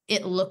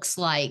 it looks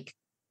like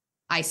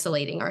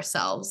isolating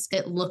ourselves.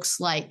 It looks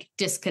like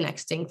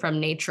disconnecting from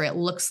nature. It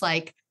looks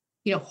like,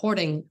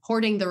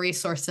 hoarding the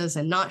resources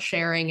and not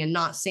sharing and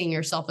not seeing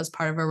yourself as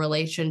part of a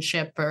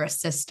relationship or a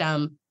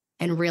system,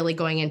 and really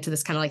going into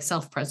this kind of like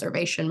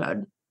self-preservation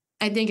mode.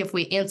 I think if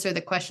we answer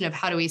the question of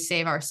how do we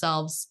save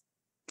ourselves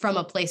from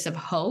a place of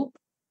hope,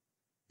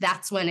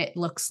 that's when it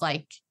looks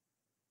like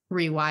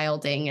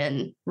rewilding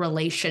and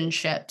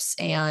relationships,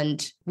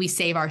 and we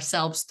save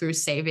ourselves through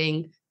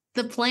saving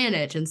the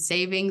planet and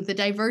saving the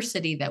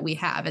diversity that we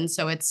have. And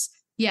so it's,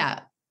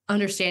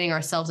 understanding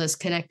ourselves as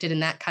connected in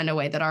that kind of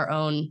way, that our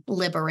own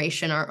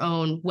liberation, our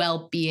own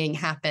well-being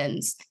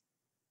happens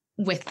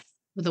with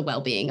the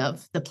well-being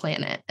of the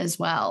planet as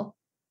well.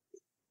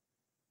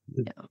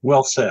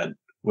 Well said.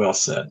 Well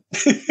said.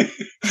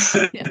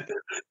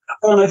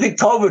 And I think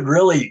COVID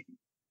really,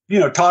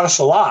 taught us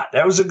a lot.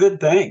 That was a good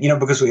thing,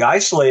 because we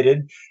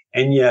isolated,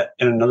 and yet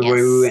in another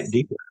way we went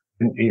deeper.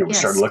 And, we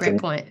started looking.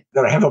 Great point. I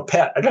gotta have a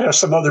pet. I gotta have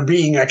some other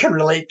being I can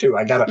relate to.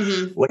 I gotta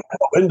look out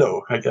the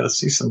window. I gotta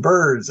see some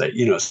birds.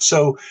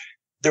 So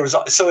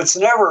so it's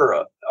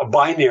never a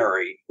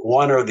binary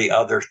one or the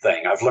other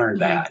thing. I've learned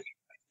that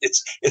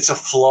it's a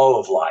flow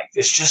of life.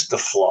 It's just the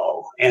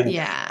flow. And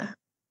at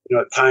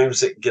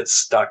times it gets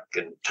stuck,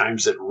 and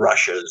times it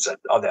rushes and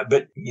all that.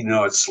 But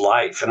it's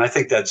life, and I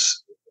think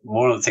that's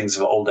one of the things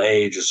of old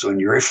age, is when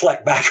you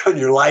reflect back on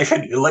your life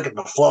and you look at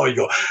the flow, you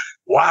go,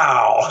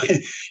 wow,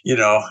 I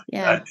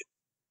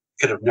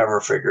could have never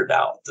figured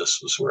out this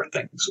was where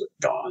things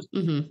had gone.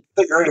 It's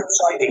a very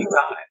exciting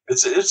time.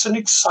 It's an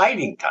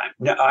exciting time.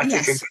 Now, I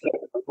think it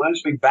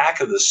reminds me back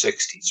of the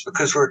 60s,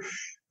 because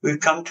we've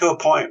come to a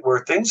point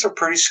where things are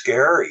pretty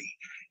scary.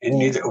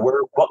 And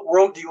what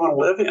world do you want to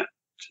live in?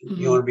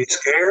 You want to be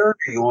scared,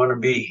 or you want to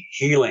be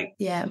healing?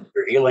 You're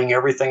healing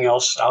everything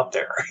else out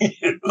there.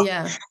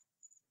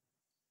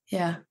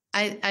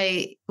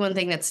 I one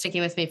thing that's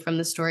sticking with me from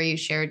the story you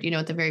shared,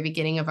 at the very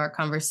beginning of our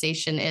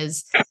conversation,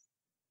 is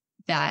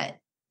that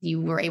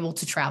you were able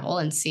to travel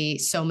and see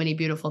so many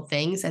beautiful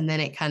things. And then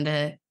it kind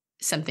of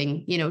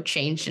something,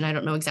 changed. And I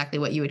don't know exactly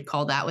what you would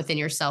call that within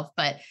yourself,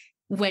 but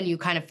when you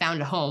kind of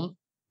found a home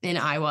in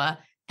Iowa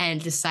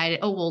and decided,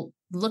 oh, well,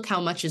 look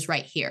how much is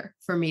right here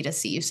for me to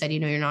see. You said,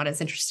 you're not as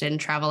interested in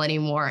travel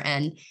anymore.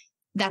 And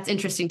that's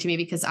interesting to me,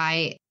 because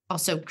I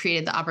also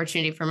created the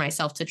opportunity for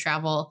myself to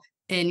travel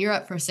in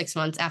Europe for 6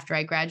 months after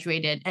I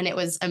graduated. And it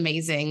was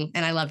amazing.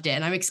 And I loved it.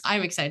 And I'm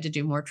excited to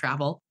do more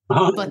travel.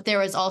 But there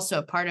was also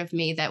a part of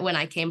me that when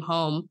I came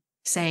home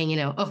saying,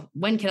 oh,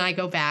 when can I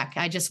go back?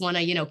 I just want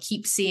to,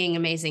 keep seeing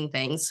amazing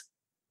things.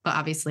 But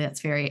obviously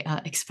that's very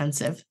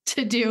expensive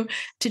to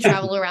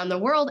travel around the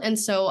world. And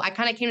so I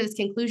kind of came to this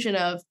conclusion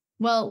of,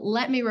 well,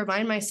 let me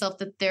remind myself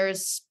that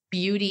there's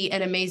beauty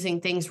and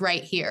amazing things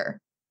right here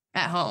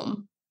at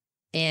home,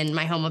 in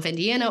my home of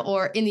Indiana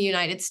or in the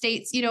United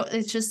States.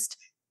 It's just,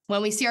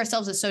 when we see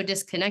ourselves as so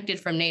disconnected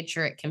from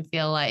nature, it can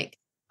feel like,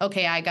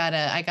 okay, I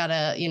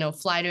gotta,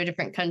 fly to a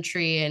different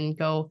country and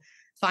go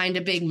find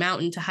a big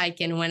mountain to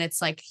hike in when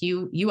it's like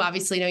you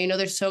obviously know,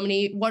 there's so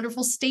many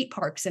wonderful state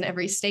parks in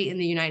every state in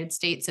the United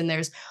States, and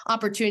there's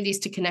opportunities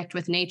to connect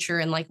with nature.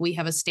 And like, we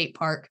have a state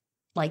park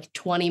like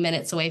 20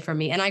 minutes away from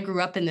me. And I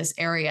grew up in this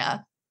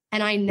area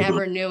and I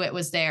never knew it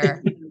was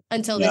there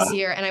until this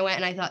year. And I went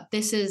and I thought,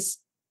 this is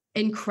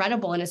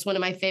incredible. And it's one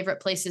of my favorite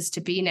places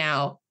to be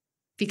now,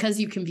 because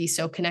you can be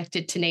so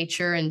connected to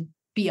nature and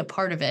be a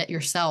part of it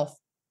yourself.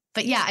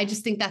 But yeah, I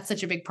just think that's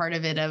such a big part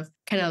of it, of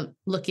kind of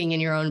looking in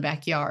your own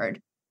backyard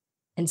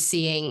and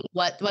seeing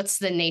what's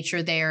the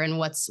nature there and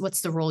what's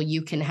the role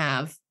you can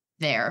have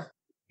there.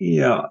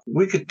 Yeah,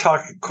 we could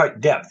talk quite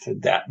depth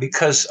of that,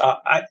 because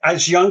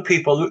as young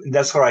people,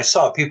 that's what I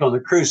saw. People on the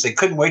cruise, they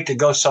couldn't wait to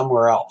go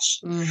somewhere else.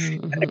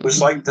 And it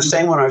was like the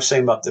same when I was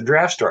saying about the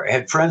draft story. I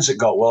had friends that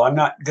go, well, I'm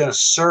not going to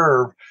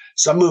serve,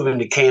 so I'm moving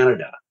to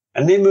Canada.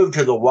 And they moved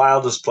to the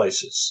wildest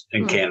places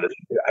in Canada.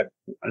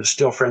 I'm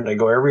still a friend. I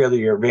go every other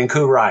year,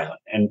 Vancouver Island.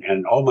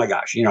 And oh my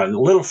gosh, a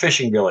little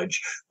fishing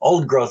village,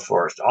 old growth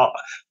forest.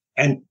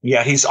 And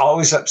yet he's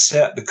always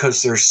upset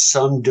because there's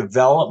some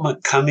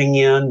development coming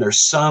in. There's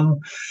some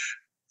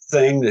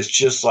thing that's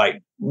just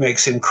like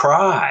makes him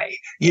cry,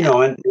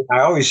 and I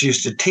always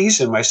used to tease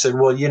him. I said,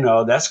 well,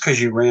 that's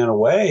because you ran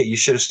away. You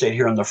should have stayed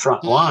here on the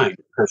front line,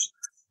 because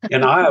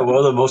in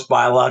Iowa, the most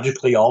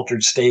biologically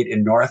altered state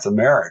in North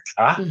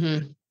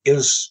America,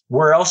 is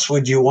where else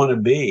would you want to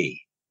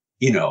be?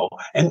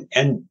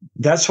 And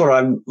that's what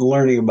I'm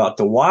learning about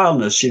the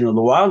wildness. The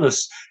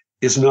wildness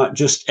is not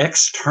just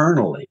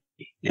externally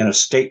in a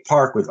state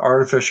park with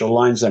artificial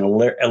lines and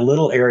a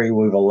little area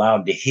we've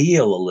allowed to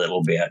heal a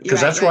little bit, because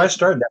that's where I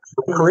started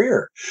that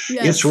career.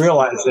 Yes. It's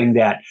realizing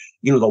that,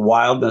 the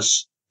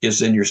wildness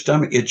is in your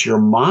stomach. It's your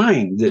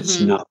mind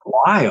that's not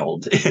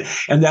wild.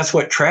 And that's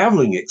what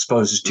traveling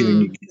exposes to.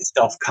 And you get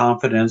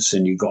self-confidence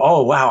and you go,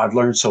 oh, wow, I've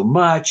learned so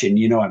much. And,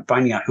 I'm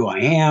finding out who I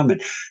am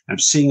and I'm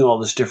seeing all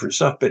this different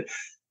stuff. But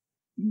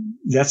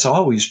that's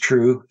always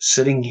true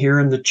sitting here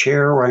in the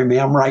chair where I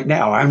am right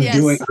now. I'm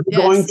going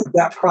through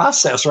that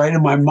process right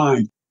in my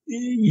mind.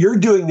 You're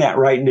doing that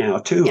right now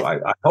too. Yeah.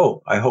 I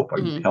hope I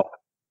can help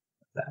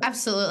that.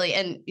 Absolutely.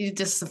 And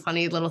just a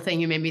funny little thing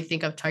you made me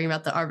think of talking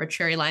about the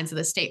arbitrary lines of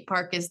the state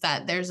park is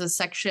that there's a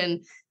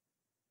section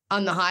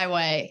on the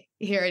highway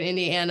here in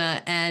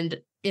Indiana, and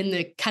in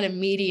the kind of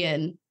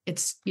median,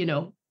 it's,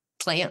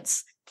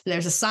 plants. And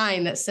there's a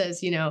sign that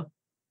says,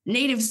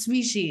 native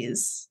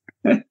species.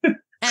 And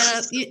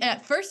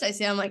at first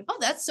I'm like, oh,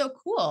 that's so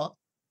cool.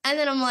 And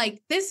then I'm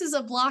like, this is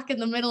a block in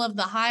the middle of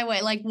the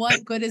highway. Like,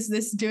 what good is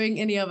this doing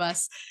any of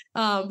us?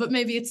 But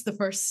maybe it's the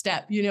first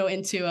step,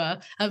 into a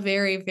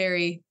very,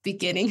 very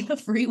beginning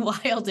of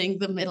rewilding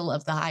the middle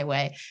of the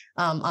highway.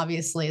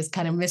 Obviously is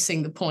kind of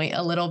missing the point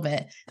a little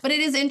bit, but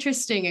it is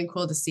interesting and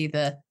cool to see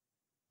the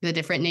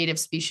different native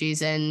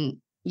species, and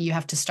you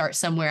have to start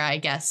somewhere, I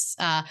guess.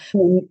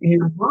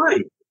 Your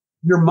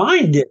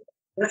mind did.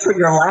 That's what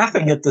you're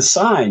laughing at the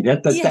sign,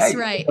 at the tag.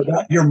 Right.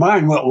 Your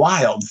mind went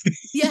wild.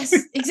 Yes,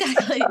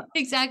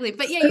 exactly.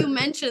 But yeah, you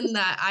mentioned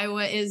that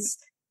Iowa is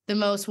the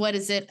most, what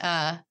is it?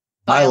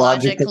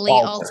 Biologically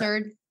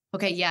altered.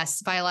 Okay.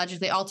 Yes.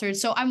 Biologically altered.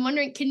 So I'm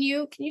wondering, can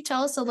you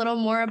tell us a little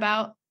more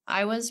about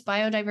Iowa's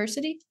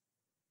biodiversity?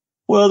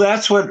 Well,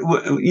 that's what,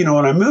 when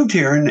I moved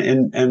here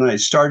and I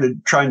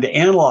started trying to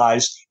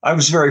analyze, I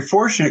was very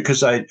fortunate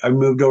because I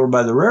moved over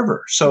by the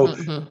river. So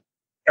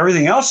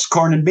everything else is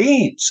corn and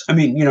beans. I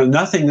mean,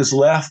 nothing is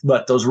left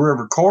but those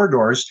river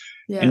corridors.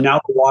 Yeah. And now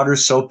the water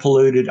is so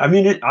polluted. I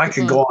mean, I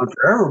could go on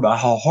forever about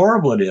how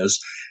horrible it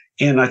is.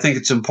 And I think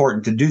it's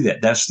important to do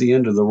that. That's the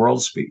end of the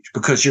world speech,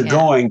 because you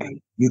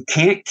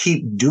can't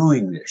keep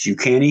doing this. You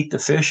can't eat the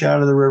fish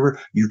out of the river.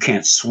 You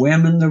can't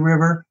swim in the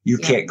river. You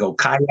can't go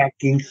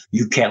kayaking.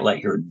 You can't let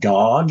your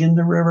dog in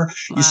the river.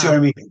 Wow. You see what I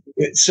mean?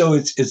 So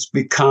it's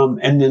become,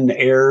 and then the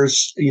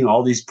airs,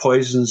 all these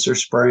poisons are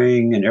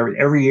spraying, and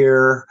every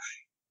year,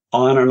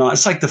 on and on.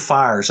 It's like the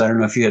fires. I don't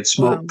know if you had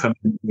smoke coming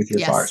with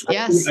your fires.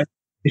 Yes.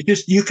 It's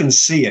just, you can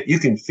see it, you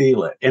can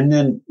feel it. And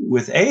then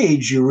with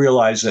age, you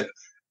realize that,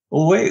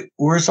 well, wait,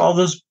 where's all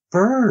those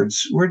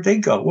birds? Where'd they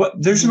go? What?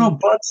 There's no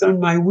bugs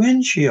on my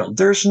windshield.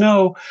 There's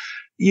no,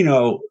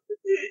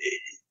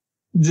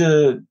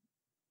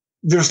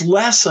 there's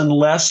less and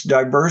less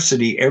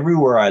diversity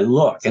everywhere I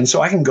look. And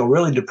so I can go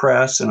really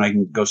depressed and I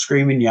can go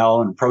scream and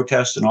yell and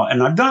protest and all.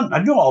 And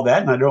I do all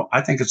that. And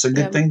I think it's a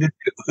good thing to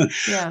do.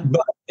 Yeah.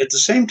 But at the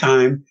same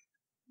time,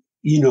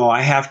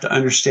 I have to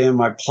understand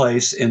my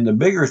place in the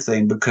bigger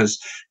thing, because,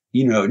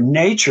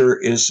 nature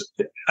is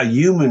a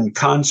human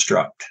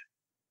construct,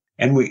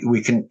 and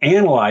we can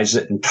analyze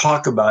it and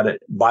talk about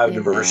it,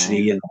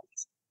 biodiversity and all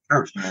these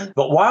terms. Yeah.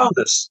 But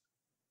wildness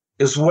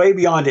is way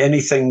beyond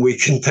anything we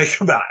can think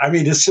about. I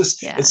mean, it's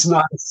just, it's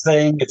not a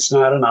thing. It's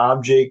not an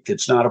object.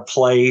 It's not a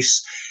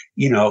place.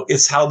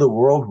 It's how the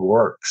world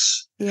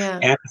works. Yeah.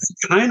 And it's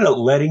kind of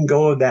letting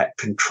go of that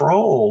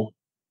control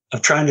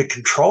of trying to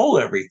control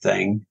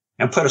everything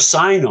and put a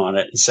sign on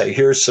it and say,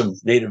 here's some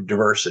native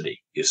diversity,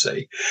 you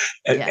see.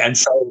 And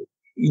so,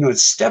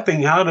 it's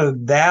stepping out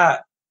of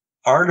that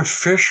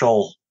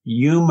artificial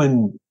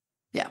human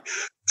Yeah.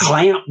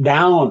 clamp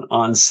down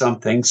on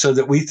something so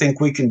that we think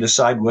we can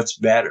decide what's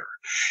better.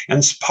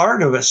 And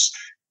part of us,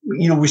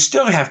 we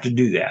still have to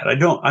do that. I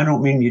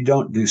don't mean you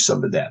don't do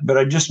some of that, but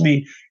I just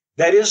mean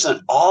that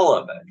isn't all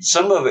of it.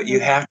 Some of it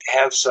you have to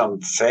have some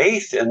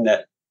faith in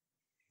that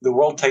the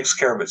world takes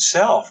care of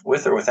itself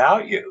with or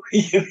without you,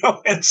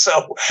 and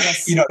so,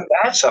 Yes.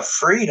 That's a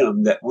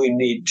freedom that we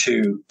need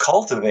to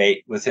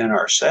cultivate within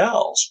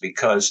ourselves,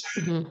 because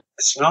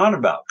it's not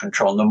about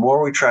control. And the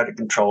more we try to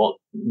control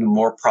it, the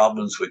more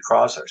problems we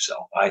cause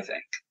ourselves, I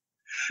think.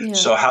 Yeah.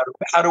 So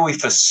how do we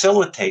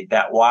facilitate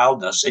that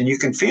wildness? And you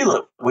can feel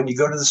it when you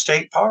go to the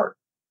state park,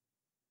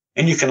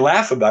 and you can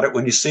laugh about it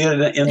when you see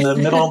it in the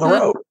middle of the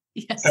road.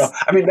 Yes.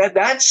 I mean,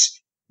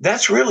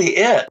 that's really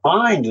it.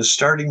 Mind is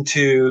starting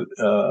to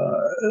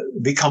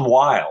become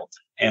wild,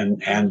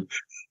 and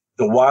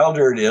the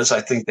wilder it is,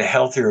 I think the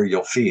healthier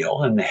you'll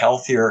feel, and the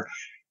healthier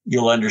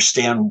you'll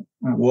understand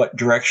what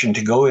direction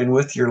to go in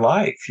with your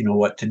life,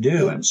 what to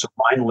do. And so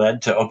mine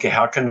led to, okay,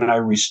 how can I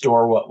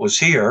restore what was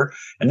here?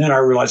 And then I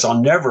realized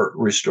I'll never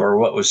restore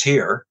what was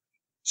here.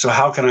 So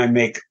how can I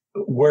make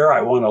where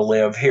I want to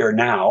live here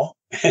now?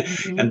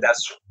 And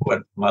that's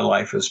what my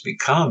life has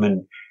become.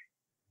 And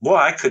boy,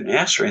 I couldn't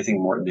ask for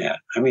anything more than that.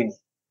 I mean,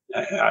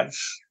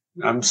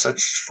 I'm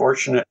such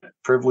fortunate,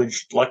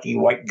 privileged, lucky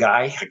white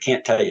guy. I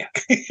can't tell you.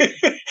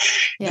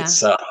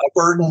 It's a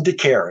burden to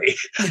carry.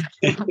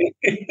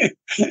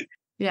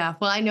 Yeah.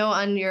 Well, I know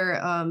on your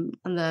on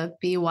the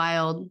Be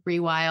Wild,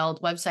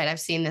 Rewild website,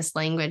 I've seen this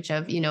language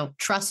of,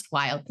 trust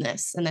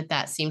wildness, and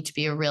that seemed to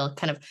be a real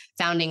kind of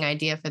founding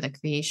idea for the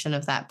creation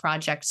of that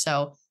project.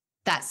 So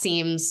that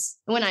seems,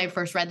 when I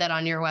first read that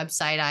on your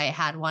website, I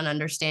had one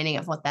understanding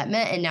of what that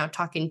meant. And now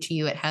talking to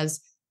you, it has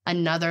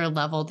another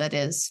level that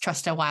is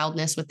trust a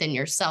wildness within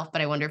yourself.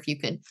 But I wonder if you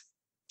could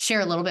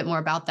share a little bit more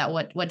about that.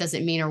 What does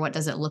it mean, or what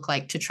does it look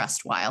like to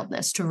trust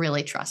wildness, to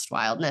really trust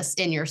wildness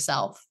in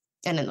yourself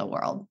and in the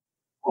world?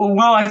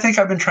 Well, I think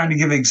I've been trying to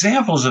give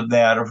examples of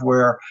that, of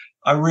where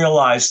I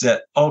realized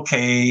that,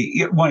 okay,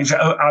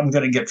 I'm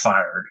going to get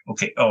fired.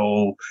 Okay.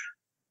 Oh,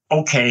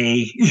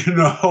 okay.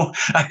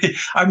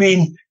 I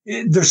mean,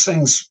 there's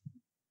things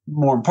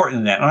more important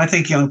than that. And I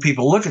think young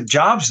people look at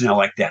jobs now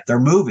like that.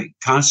 They're moving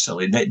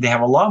constantly. They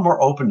have a lot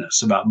more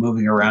openness about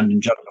moving around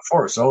than just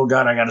before. So, oh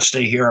God, I got to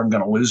stay here. I'm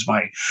going to lose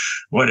my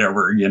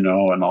whatever,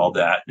 and all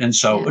that. And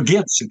so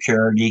again,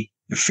 security,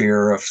 the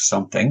fear of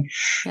something.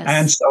 Yes.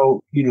 And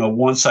so,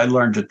 once I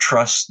learned to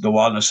trust the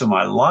wildness of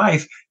my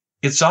life,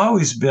 it's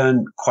always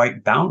been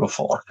quite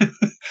bountiful.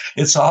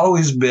 It's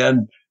always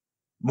been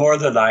more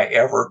than I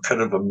ever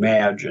could have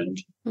imagined.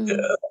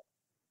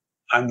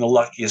 I'm the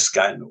luckiest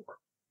guy in the world,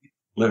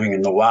 living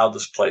in the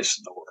wildest place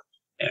in the world.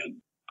 And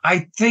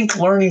I think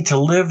learning to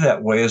live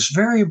that way is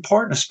very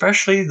important,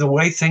 especially the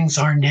way things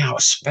are now,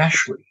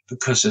 especially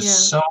because it's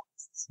so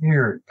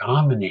fear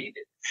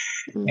dominated.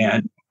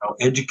 And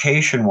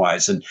education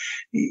wise. And,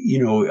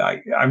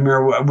 I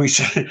remember we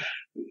said,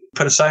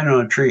 put a sign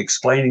on a tree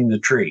explaining the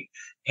tree,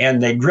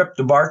 and they ripped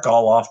the bark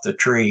all off the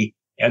tree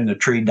and the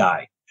tree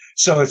died.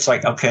 So it's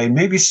like, okay,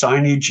 maybe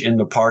signage in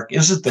the park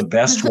isn't the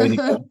best way to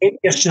go.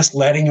 It's just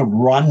letting them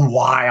run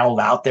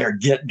wild out there,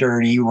 get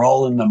dirty,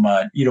 roll in the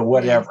mud,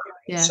 whatever.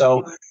 Yeah.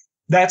 So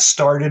that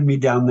started me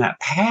down that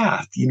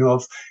path.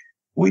 If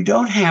we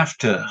don't have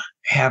to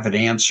have an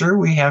answer,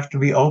 we have to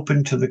be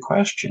open to the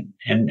question.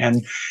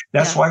 And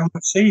that's why we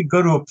say you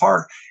go to a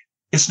park,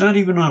 it's not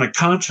even on a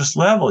conscious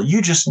level.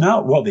 You just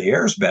know, well, the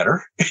air's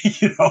better.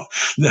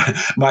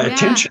 My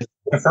attention's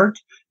different.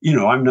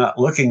 I'm not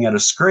looking at a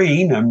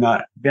screen. I'm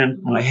not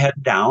bent my head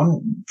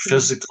down.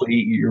 Physically,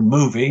 you're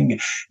moving.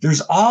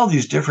 There's all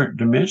these different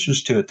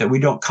dimensions to it that we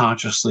don't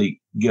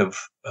consciously give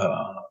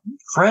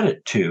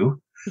credit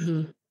to.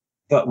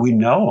 But we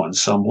know on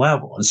some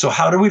level. And so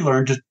how do we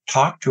learn to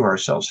talk to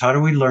ourselves? How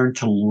do we learn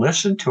to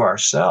listen to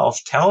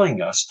ourselves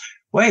telling us,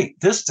 wait,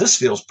 this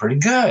feels pretty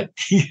good.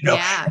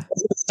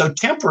 It's so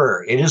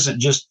temporary. It isn't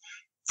just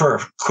for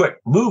a quick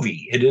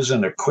movie. It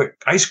isn't a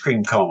quick ice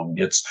cream cone.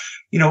 It's,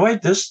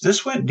 wait,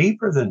 this went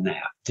deeper than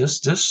that.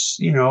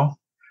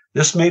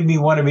 This made me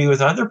want to be with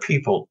other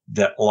people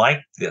that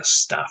like this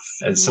stuff.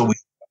 And so we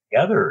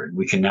together, and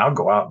we can now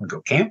go out and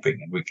go camping,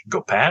 and we can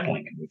go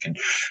paddling, and we can,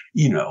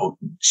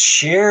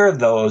 share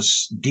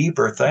those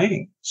deeper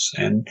things.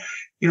 And,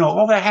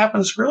 all that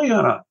happens really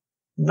on a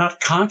not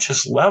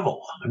conscious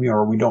level. I mean,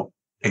 or we don't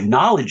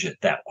acknowledge it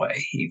that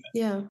way even.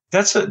 Yeah.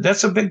 That's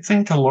a big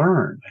thing to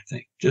learn, I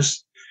think.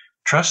 Just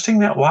trusting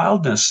that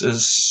wildness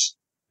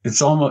it's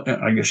almost,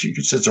 I guess you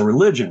could say it's a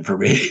religion for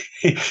me,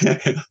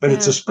 but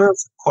it's a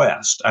spiritual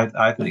quest.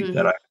 I think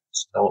that I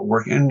still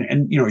working.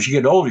 And, as you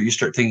get older, you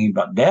start thinking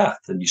about death,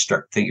 and you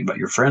start thinking about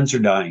your friends are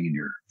dying, and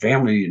your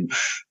family, and,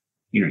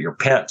 your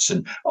pets,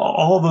 and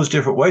all those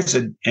different ways.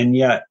 And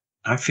yet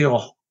I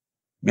feel,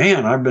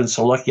 man, I've been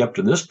so lucky up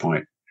to this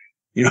point.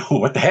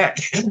 What the heck?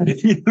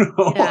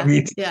 I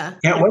mean,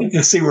 can't wait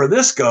to see where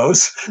this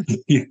goes,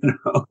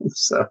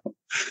 so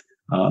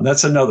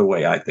that's another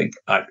way I think,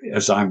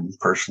 as I'm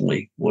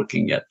personally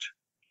looking at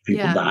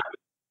people dying.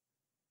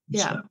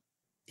 Yeah.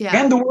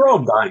 And the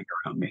world dying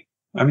around me.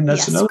 I mean,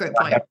 that's Yes, another great thing.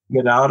 I point. have to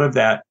get out of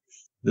that.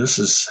 This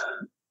is,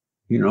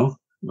 the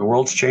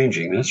world's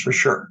changing, that's for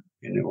sure.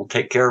 And it will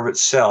take care of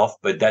itself,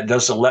 but that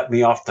doesn't let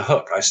me off the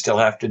hook. I still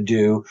have to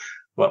do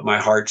what my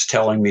heart's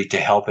telling me to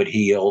help it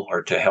heal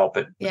or to help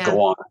it Yeah.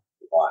 go on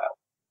a while.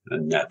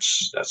 And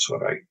that's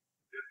what I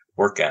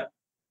work at.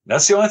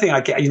 That's the only thing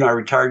I can. I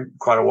retired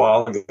quite a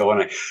while ago,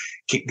 and I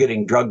keep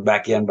getting drugged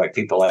back in by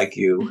people like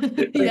you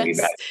that bring me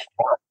Yes. back.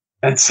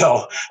 And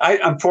so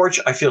I'm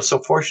fortunate. I feel so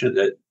fortunate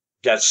that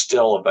that's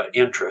still of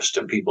interest,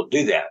 and people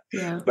do that.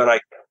 Yeah.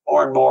 But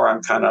more and more,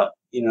 I'm kind of,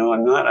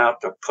 I'm not out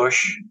to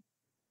push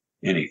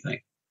anything.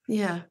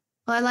 Yeah.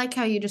 Well, I like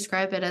how you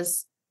describe it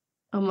as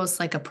almost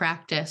like a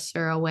practice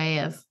or a way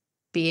of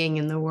being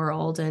in the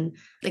world. And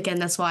again,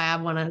 that's why I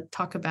want to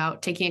talk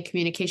about taking a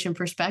communication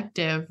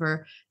perspective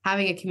or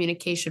having a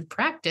communication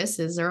practice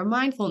is there a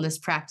mindfulness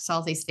practice,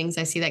 all these things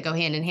I see that go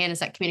hand in hand is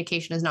that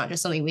communication is not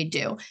just something we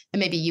do. And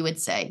maybe you would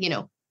say,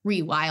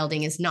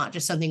 rewilding is not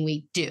just something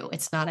we do.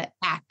 It's not an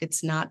act.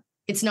 It's not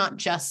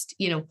just,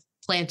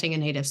 planting a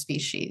native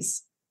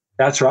species.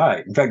 That's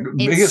right. In fact,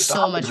 the It's biggest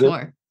so much opposite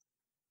more.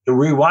 to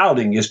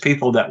rewilding is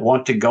people that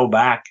want to go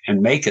back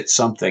and make it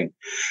something.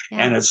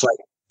 Yeah. And it's like,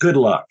 good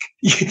luck.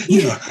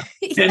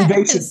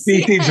 Invasive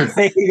species are yes.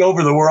 taking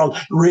over the world.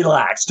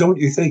 Relax. Don't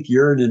you think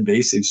you're an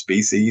invasive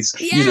species?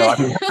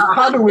 Yes.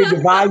 How do we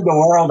divide the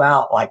world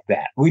out like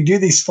that? We do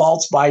these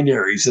false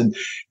binaries and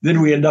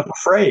then we end up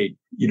afraid,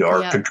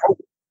 or Yeah. controlled.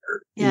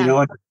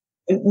 Yeah.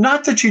 And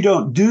not that you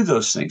don't do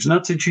those things,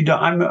 not that you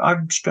don't.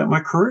 I've spent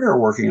my career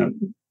working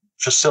on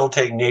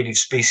facilitating native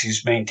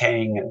species,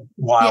 maintaining and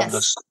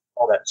wildness,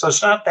 all that. So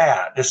it's not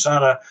that. It's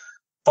not a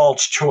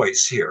false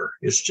choice here.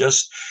 It's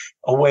just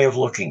a way of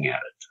looking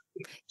at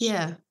it.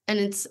 Yeah. And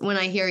it's when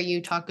I hear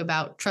you talk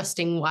about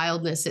trusting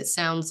wildness, it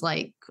sounds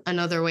like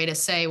another way to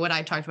say what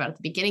I talked about at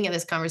the beginning of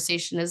this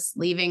conversation is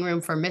leaving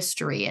room for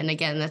mystery. And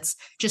again, that's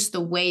just the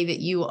way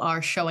that you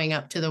are showing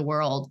up to the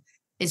world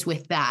is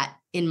with that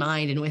in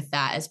mind and with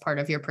that as part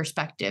of your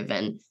perspective.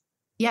 And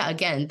yeah,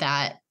 again,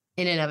 that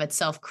in and of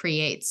itself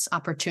creates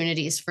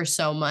opportunities for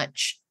so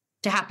much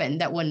to happen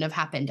that wouldn't have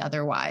happened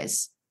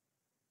otherwise.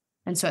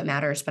 And so it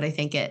matters. But I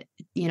think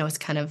it's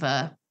kind of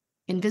a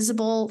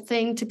invisible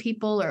thing to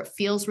people, or it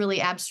feels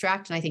really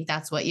abstract. And I think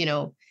that's what,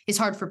 is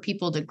hard for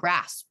people to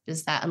grasp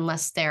is that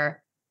unless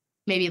they're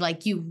maybe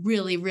like you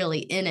really, really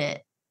in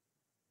it,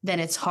 then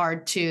it's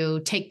hard to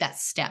take that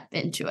step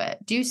into it.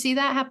 Do you see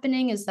that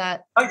happening? Is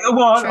that?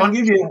 I'll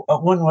give you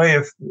one way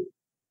of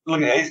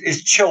looking at it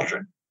is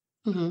children.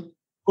 Mm-hmm.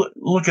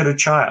 Look at a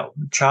child.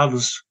 A child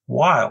is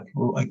wild.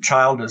 A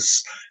child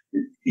is,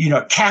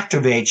 it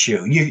captivates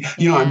you.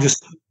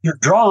 You're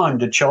drawn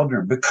to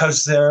children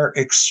because they're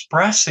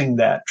expressing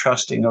that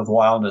trusting of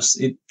wildness.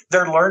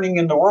 They're learning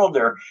in the world.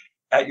 They're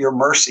at your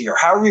mercy, or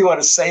however you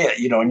want to say it,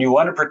 and you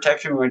want to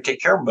protect them, you want to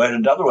take care of them. But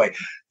another way,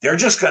 they're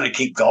just going to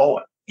keep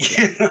going,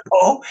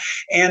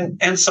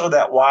 And so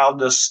that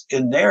wildness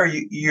in there,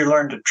 you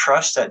learn to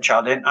trust that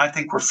child. And I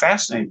think we're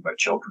fascinated by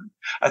children.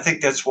 I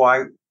think that's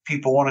why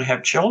people want to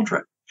have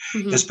children.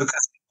 Mm-hmm. It's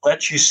because it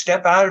lets you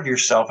step out of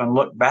yourself and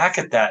look back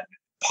at that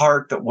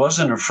part that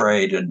wasn't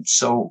afraid and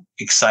so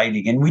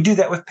exciting. And we do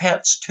that with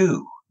pets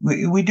too.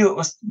 We do it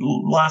with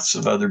lots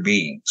of other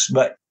beings.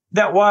 But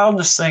that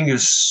wildness thing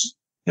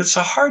it's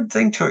a hard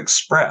thing to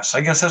express.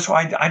 I guess that's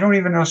why I don't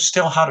even know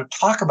still how to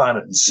talk about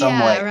it in some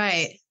way. Yeah,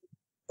 right.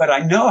 But I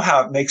know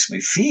how it makes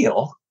me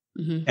feel.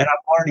 Mm-hmm. And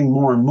I'm learning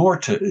more and more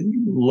to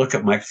look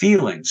at my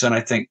feelings. And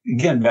I think,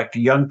 again, back to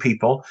young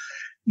people,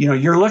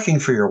 you're looking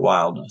for your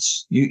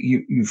wildness.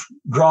 You've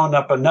grown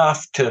up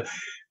enough to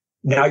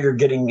now you're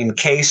getting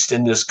encased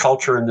in this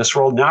culture, in this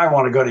world. Now I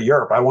want to go to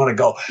Europe. I want to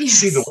go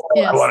see the world.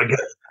 Yes. I want to get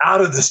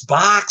out of this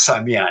box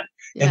I'm in.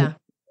 Yeah. And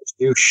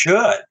you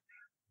should.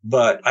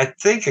 But I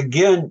think,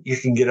 again, you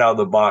can get out of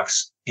the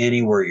box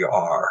anywhere you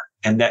are.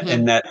 And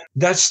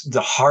that's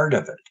the heart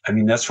of it. I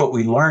mean, that's what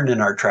we learn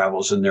in our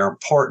travels, and they're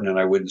important. And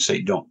I wouldn't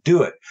say don't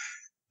do it.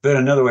 But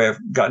another way,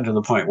 I've gotten to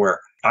the point where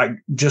I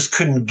just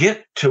couldn't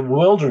get to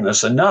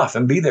wilderness enough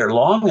and be there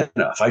long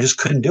enough. I just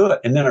couldn't do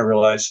it. And then I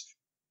realized,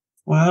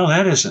 well,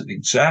 that isn't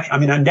exact. I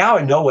mean, now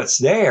I know what's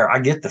there. I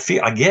get the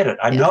feel. I get it.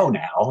 I know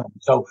now. And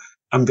so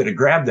I'm going to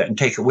grab that and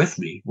take it with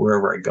me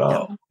wherever I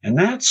go. Yeah. And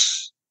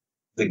that's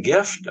the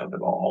gift of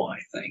it all, I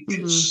think.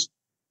 Mm-hmm.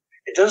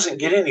 It doesn't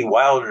get any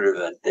wilder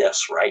than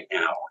this right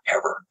now,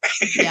 ever.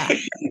 Yeah.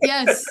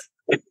 Yes.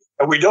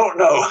 And we don't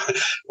know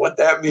what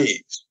that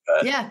means.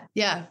 Yeah.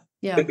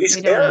 It could be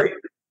scary.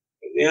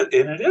 And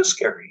it is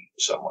scary in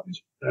some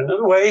ways. But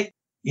another way,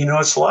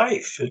 it's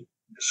life. It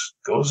just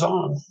goes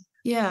on.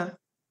 Yeah.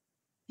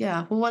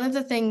 Yeah. Well, one of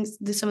the things,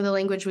 some of the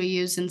language we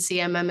use in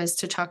CMM is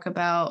to talk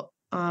about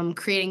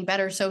creating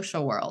better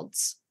social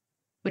worlds,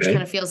 which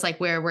kind of feels like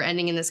where we're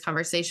ending in this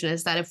conversation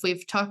is that if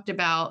we've talked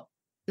about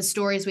the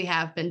stories we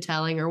have been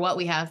telling or what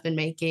we have been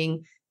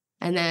making,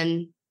 and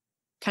then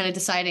kind of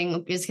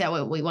deciding, is that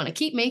what we want to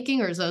keep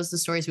making, or is those the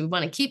stories we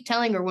want to keep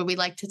telling, or would we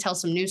like to tell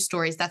some new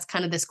stories? That's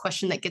kind of this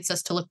question that gets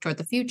us to look toward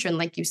the future. And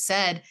like you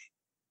said,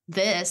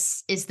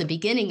 this is the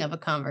beginning of a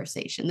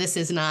conversation. This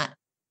is not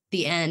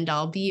the end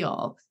all be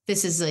all.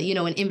 This is a,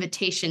 an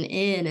invitation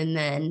in, and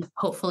then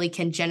hopefully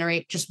can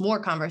generate just more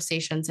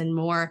conversations and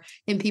more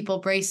in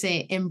people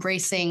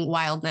embracing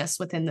wildness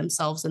within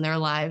themselves and their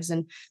lives,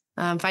 and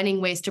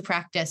finding ways to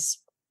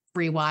practice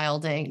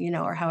rewilding,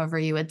 or however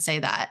you would say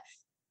that.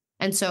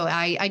 And so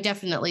I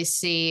definitely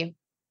see,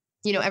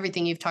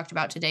 everything you've talked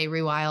about today,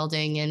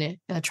 rewilding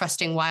and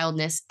trusting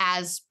wildness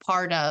as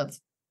part of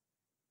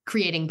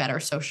creating better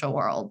social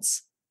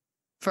worlds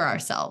for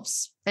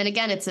ourselves. And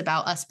again, it's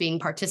about us being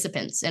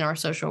participants in our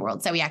social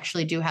worlds, that we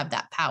actually do have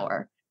that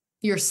power.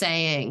 You're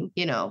saying,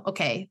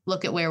 okay,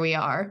 look at where we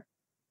are.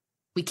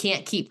 We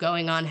can't keep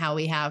going on how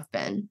we have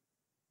been.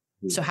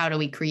 So how do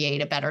we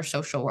create a better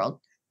social world?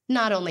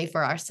 Not only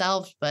for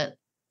ourselves, but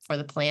for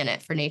the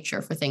planet, for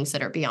nature, for things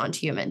that are beyond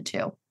human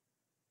too.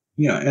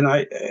 Yeah. And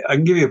I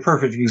can give you a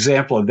perfect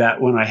example of that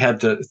when I had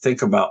to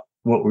think about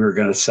what we were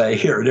going to say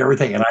here and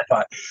everything. And I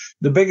thought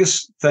the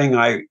biggest thing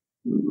I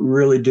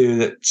really do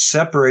that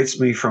separates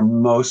me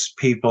from most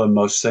people and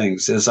most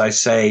things is I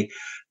say,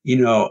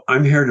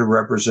 I'm here to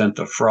represent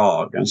the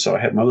frog. And so I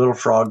had my little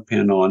frog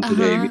pin on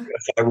today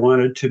because I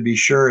wanted to be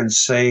sure and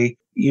say,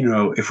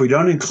 if we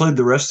don't include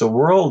the rest of the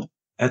world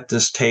at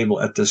this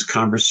table, at this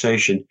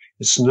conversation,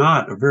 it's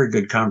not a very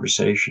good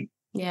conversation.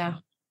 Yeah.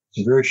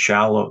 It's a very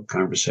shallow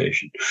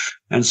conversation.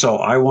 And so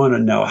I want to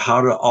know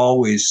how to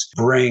always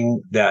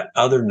bring that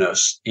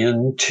otherness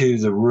into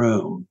the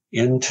room,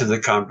 into the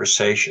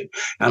conversation.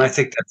 And I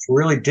think that's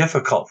really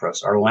difficult for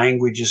us. Our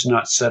language is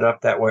not set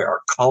up that way.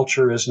 Our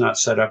culture is not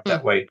set up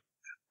that way.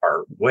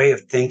 Our way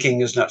of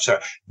thinking is not set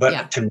up.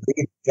 But to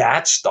me,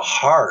 that's the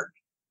heart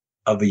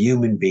of a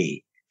human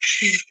being.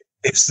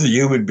 It's the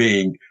human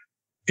being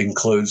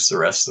includes the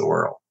rest of the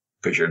world,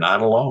 because you're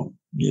not alone.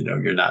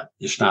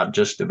 It's not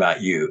just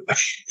about you.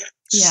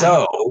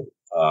 So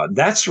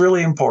that's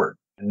really important.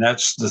 And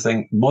that's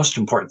the most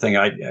important thing.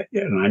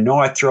 And I know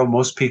I throw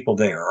most people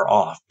there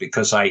off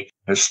because I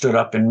have stood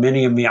up in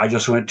many of me. I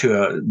just went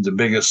to the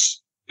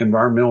biggest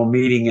environmental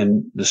meeting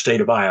in the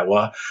state of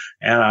Iowa,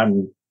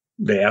 and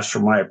they asked for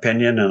my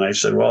opinion. And I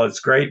said, well,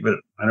 it's great, but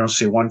I don't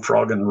see one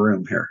frog in the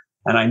room here.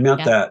 And I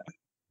meant that,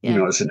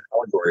 as an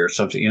allegory or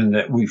something, in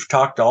that we've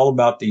talked all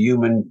about the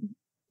human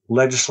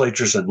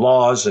legislatures and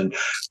laws and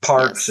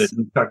parks, and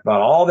we talked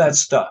about all that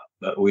stuff,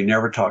 but we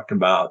never talked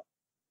about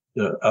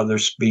the other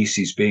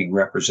species being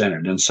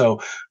represented. And so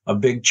a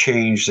big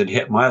change that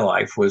hit my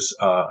life was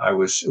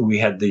we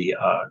had the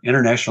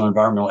International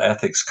Environmental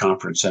Ethics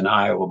Conference in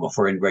Iowa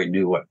before anybody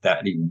knew what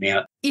that even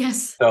meant.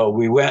 Yes. So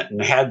we went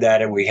and had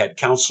that, and we had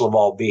Council of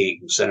All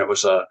Beings, and it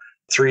was a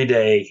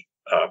 3-day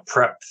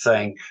prep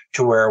thing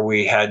to where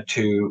we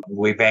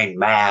made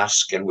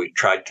masks, and we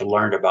tried to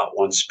learn about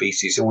one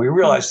species, and we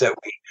realized that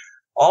we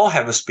all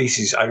have a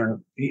species.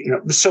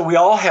 So we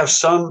all have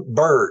some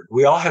bird.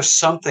 We all have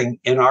something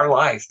in our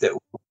life that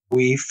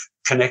we've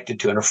connected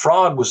to. And a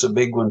frog was a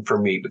big one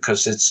for me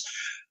because it's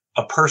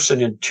a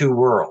person in two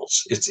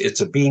worlds.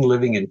 It's a being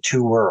living in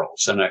two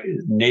worlds. And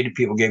Native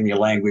people gave me a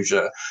language,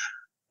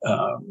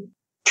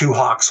 two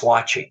hawks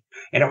watching.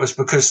 And it was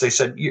because they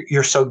said,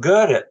 you're so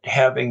good at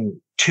having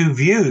two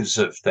views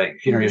of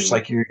things, just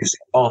like you're using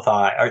both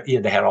eyes.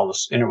 They had all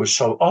this, and it was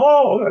so,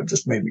 it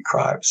just made me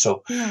cry. It was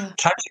so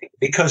touching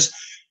because,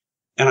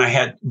 and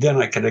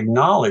I could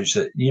acknowledge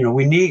that,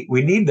 we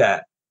need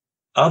that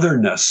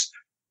otherness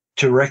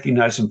to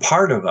recognize them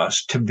part of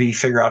us to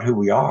figure out who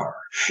we are.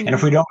 Mm-hmm. And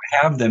if we don't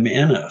have them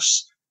in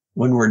us,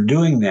 when we're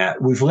doing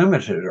that, we've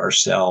limited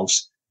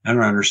ourselves and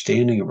our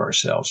understanding of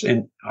ourselves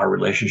and our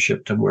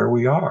relationship to where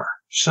we are.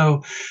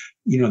 So,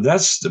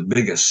 that's the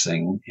biggest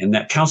thing. And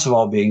that Council of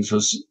All Beings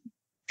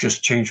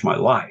just changed my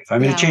life. I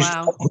mean, it changed.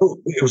 Wow.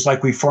 It was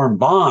like we formed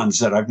bonds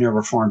that I've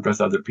never formed with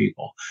other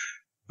people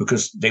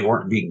because they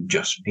weren't being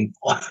just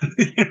people.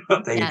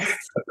 They had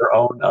their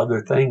own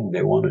other thing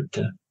they wanted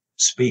to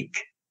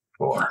speak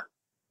for.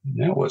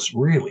 And that was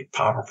really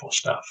powerful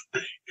stuff.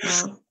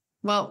 Wow.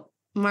 Well,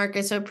 Mark,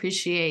 I so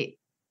appreciate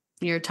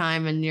your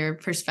time and your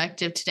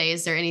perspective today.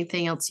 Is there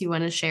anything else you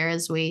want to share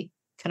as we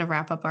kind of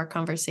wrap up our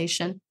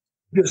conversation?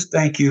 Just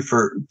thank you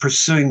for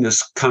pursuing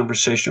this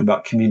conversation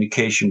about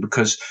communication,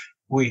 because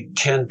we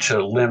tend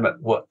to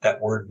limit what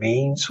that word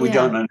means. We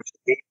don't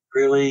understand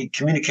really.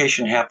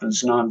 Communication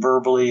happens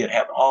non-verbally. It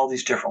happens all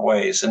these different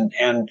ways. And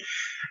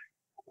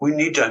we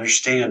need to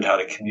understand how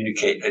to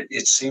communicate.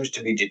 It seems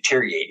to be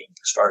deteriorating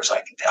as far as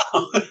I can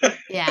tell.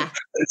 Yeah.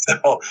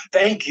 So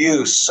thank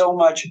you so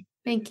much.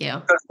 Thank you.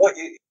 Because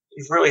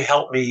you've really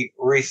helped me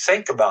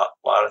rethink about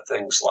a lot of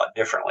things a lot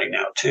differently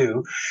now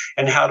too,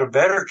 and how to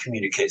better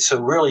communicate. So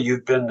really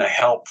you've been the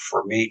help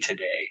for me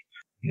today,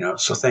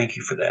 so thank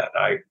you for that.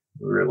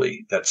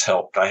 That's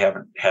helped. I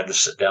haven't had to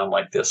sit down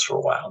like this for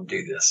a while and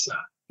do this.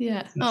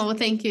 Yeah. Oh, well,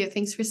 thank you.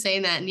 Thanks for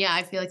saying that. And yeah,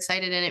 I feel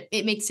excited. And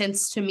it makes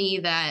sense to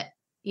me that,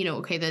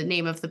 the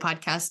name of the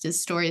podcast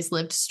is Stories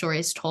Lived,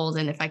 Stories Told.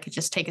 And if I could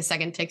just take a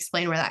second to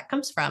explain where that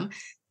comes from,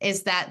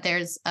 is that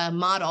there's a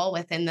model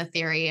within the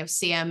theory of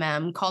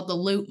CMM called the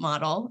loop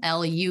model,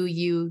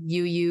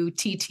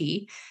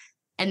 LUUUUTT.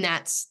 And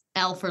that's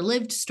L for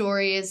lived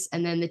stories,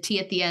 and then the T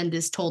at the end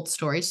is told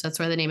stories. So that's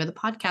where the name of the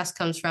podcast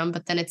comes from.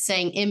 But then it's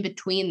saying in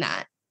between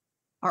that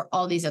are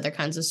all these other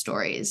kinds of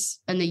stories.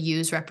 And the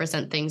U's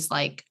represent things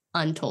like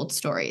untold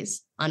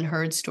stories,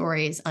 unheard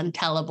stories,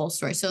 untellable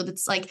stories. So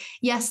it's like,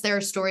 yes, there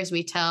are stories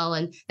we tell,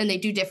 and they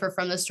do differ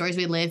from the stories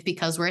we live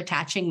because we're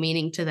attaching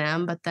meaning to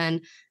them. But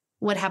then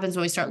what happens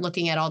when we start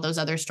looking at all those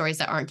other stories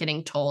that aren't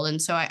getting told?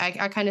 And so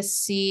I kind of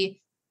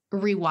see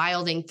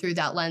rewilding through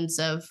that lens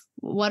of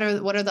what are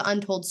the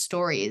untold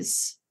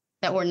stories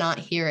that we're not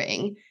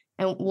hearing,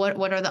 and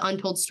what are the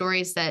untold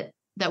stories that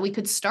we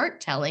could start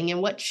telling,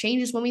 and what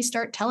changes when we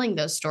start telling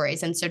those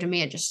stories. And so to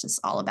me, it just is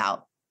all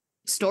about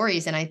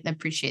stories. And I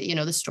appreciate,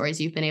 the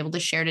stories you've been able to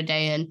share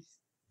today. And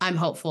I'm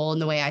hopeful,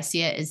 and the way I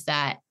see it is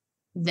that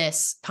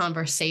this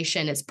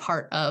conversation is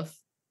part of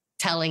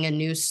telling a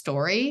new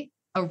story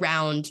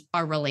around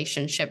our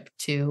relationship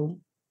to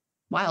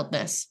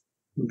wildness.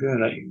 Good.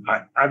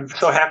 I'm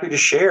so happy to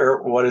share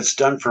what it's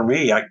done for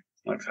me. I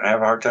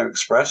have a hard time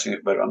expressing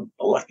it, but I'm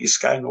the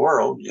luckiest guy in the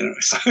world,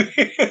 So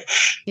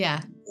Yeah.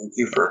 Thank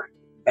you for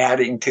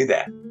adding to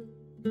that.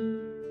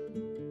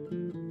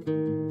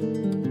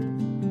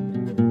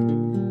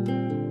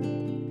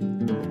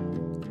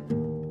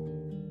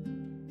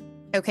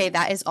 Okay,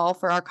 that is all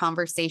for our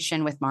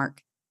conversation with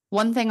Mark.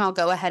 One thing I'll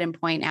go ahead and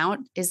point out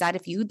is that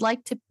if you'd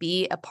like to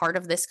be a part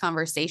of this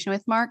conversation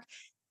with Mark,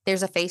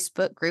 there's a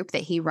Facebook group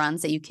that he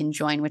runs that you can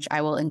join, which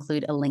I will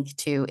include a link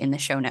to in the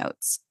show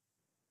notes.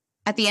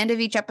 At the end of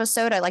each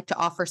episode, I like to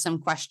offer some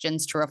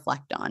questions to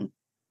reflect on.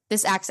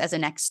 This acts as a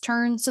next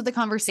turn, so the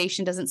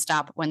conversation doesn't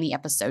stop when the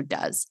episode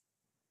does.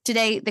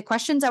 Today, the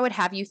questions I would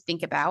have you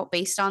think about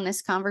based on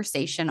this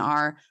conversation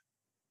are,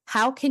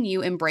 how can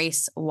you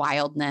embrace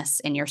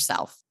wildness in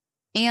yourself?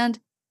 And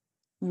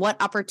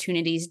what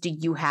opportunities do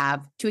you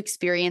have to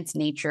experience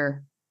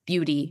nature,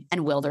 beauty,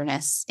 and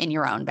wilderness in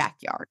your own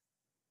backyard?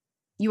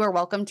 You are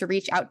welcome to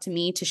reach out to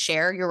me to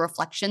share your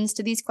reflections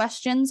to these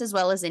questions, as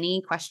well as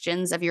any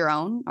questions of your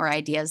own or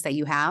ideas that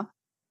you have.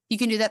 You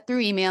can do that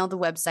through email, the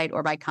website,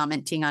 or by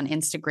commenting on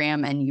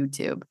Instagram and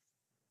YouTube.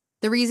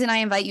 The reason I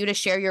invite you to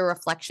share your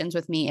reflections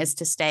with me is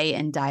to stay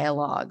in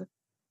dialogue.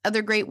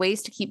 Other great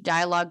ways to keep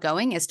dialogue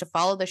going is to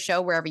follow the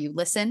show wherever you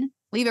listen,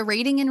 leave a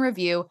rating and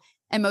review,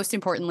 and most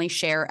importantly,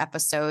 share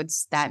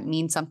episodes that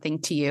mean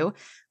something to you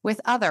with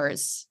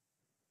others.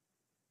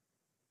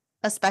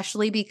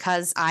 Especially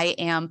because I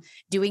am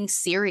doing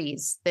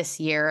series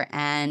this year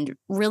and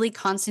really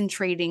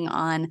concentrating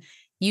on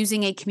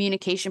using a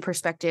communication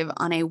perspective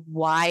on a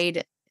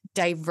wide,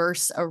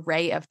 diverse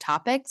array of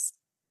topics.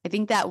 I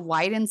think that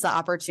widens the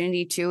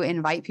opportunity to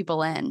invite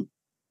people in.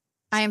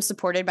 I am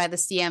supported by the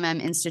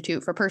CMM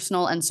Institute for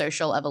Personal and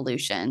Social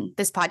Evolution.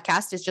 This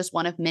podcast is just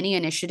one of many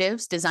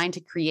initiatives designed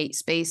to create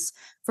space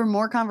for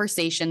more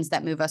conversations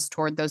that move us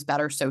toward those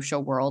better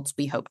social worlds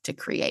we hope to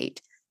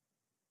create.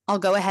 I'll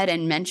go ahead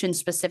and mention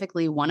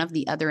specifically one of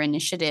the other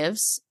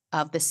initiatives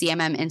of the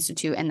CMM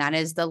Institute, and that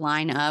is the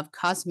line of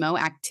Cosmo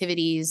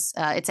activities.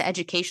 It's an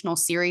educational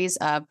series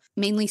of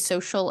mainly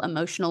social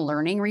emotional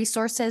learning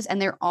resources, and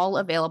they're all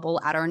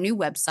available at our new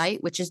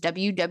website, which is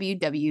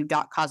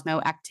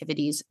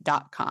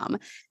www.cosmoactivities.com.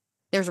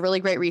 There's really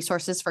great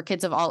resources for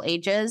kids of all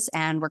ages,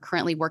 and we're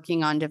currently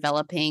working on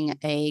developing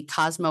a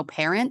Cosmo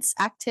Parents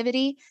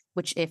activity,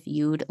 which if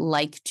you'd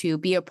like to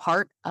be a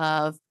part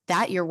of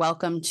that, you're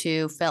welcome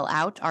to fill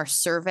out our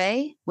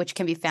survey, which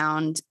can be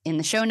found in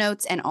the show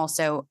notes and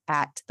also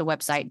at the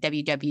website,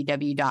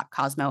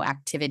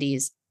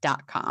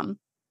 www.cosmoactivities.com.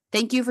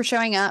 Thank you for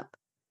showing up.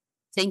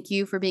 Thank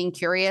you for being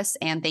curious,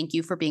 and thank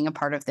you for being a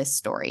part of this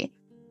story.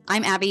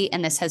 I'm Abbie,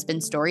 and this has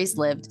been Stories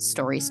Lived,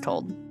 Stories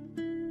Told.